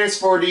commentators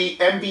for the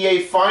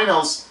NBA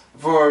Finals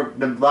for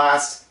the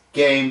last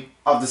game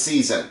of the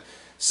season.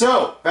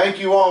 So, thank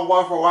you all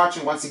for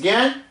watching once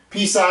again.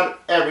 Peace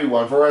out,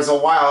 everyone, for as a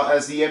while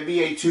as the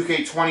NBA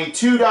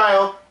 2K22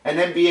 dial and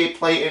NBA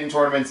Play-In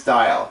Tournaments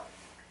dial.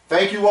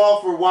 Thank you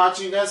all for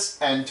watching us,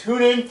 and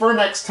tune in for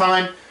next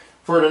time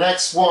for the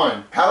next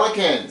one,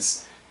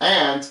 Pelicans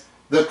and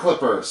the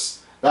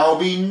Clippers. That will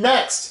be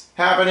next,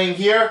 happening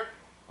here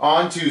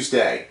on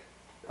Tuesday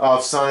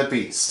of Son of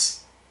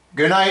Beast.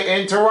 Good night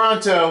in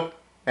Toronto,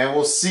 and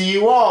we'll see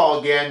you all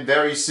again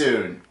very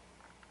soon.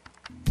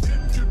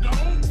 If you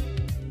don't,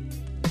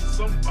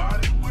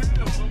 somebody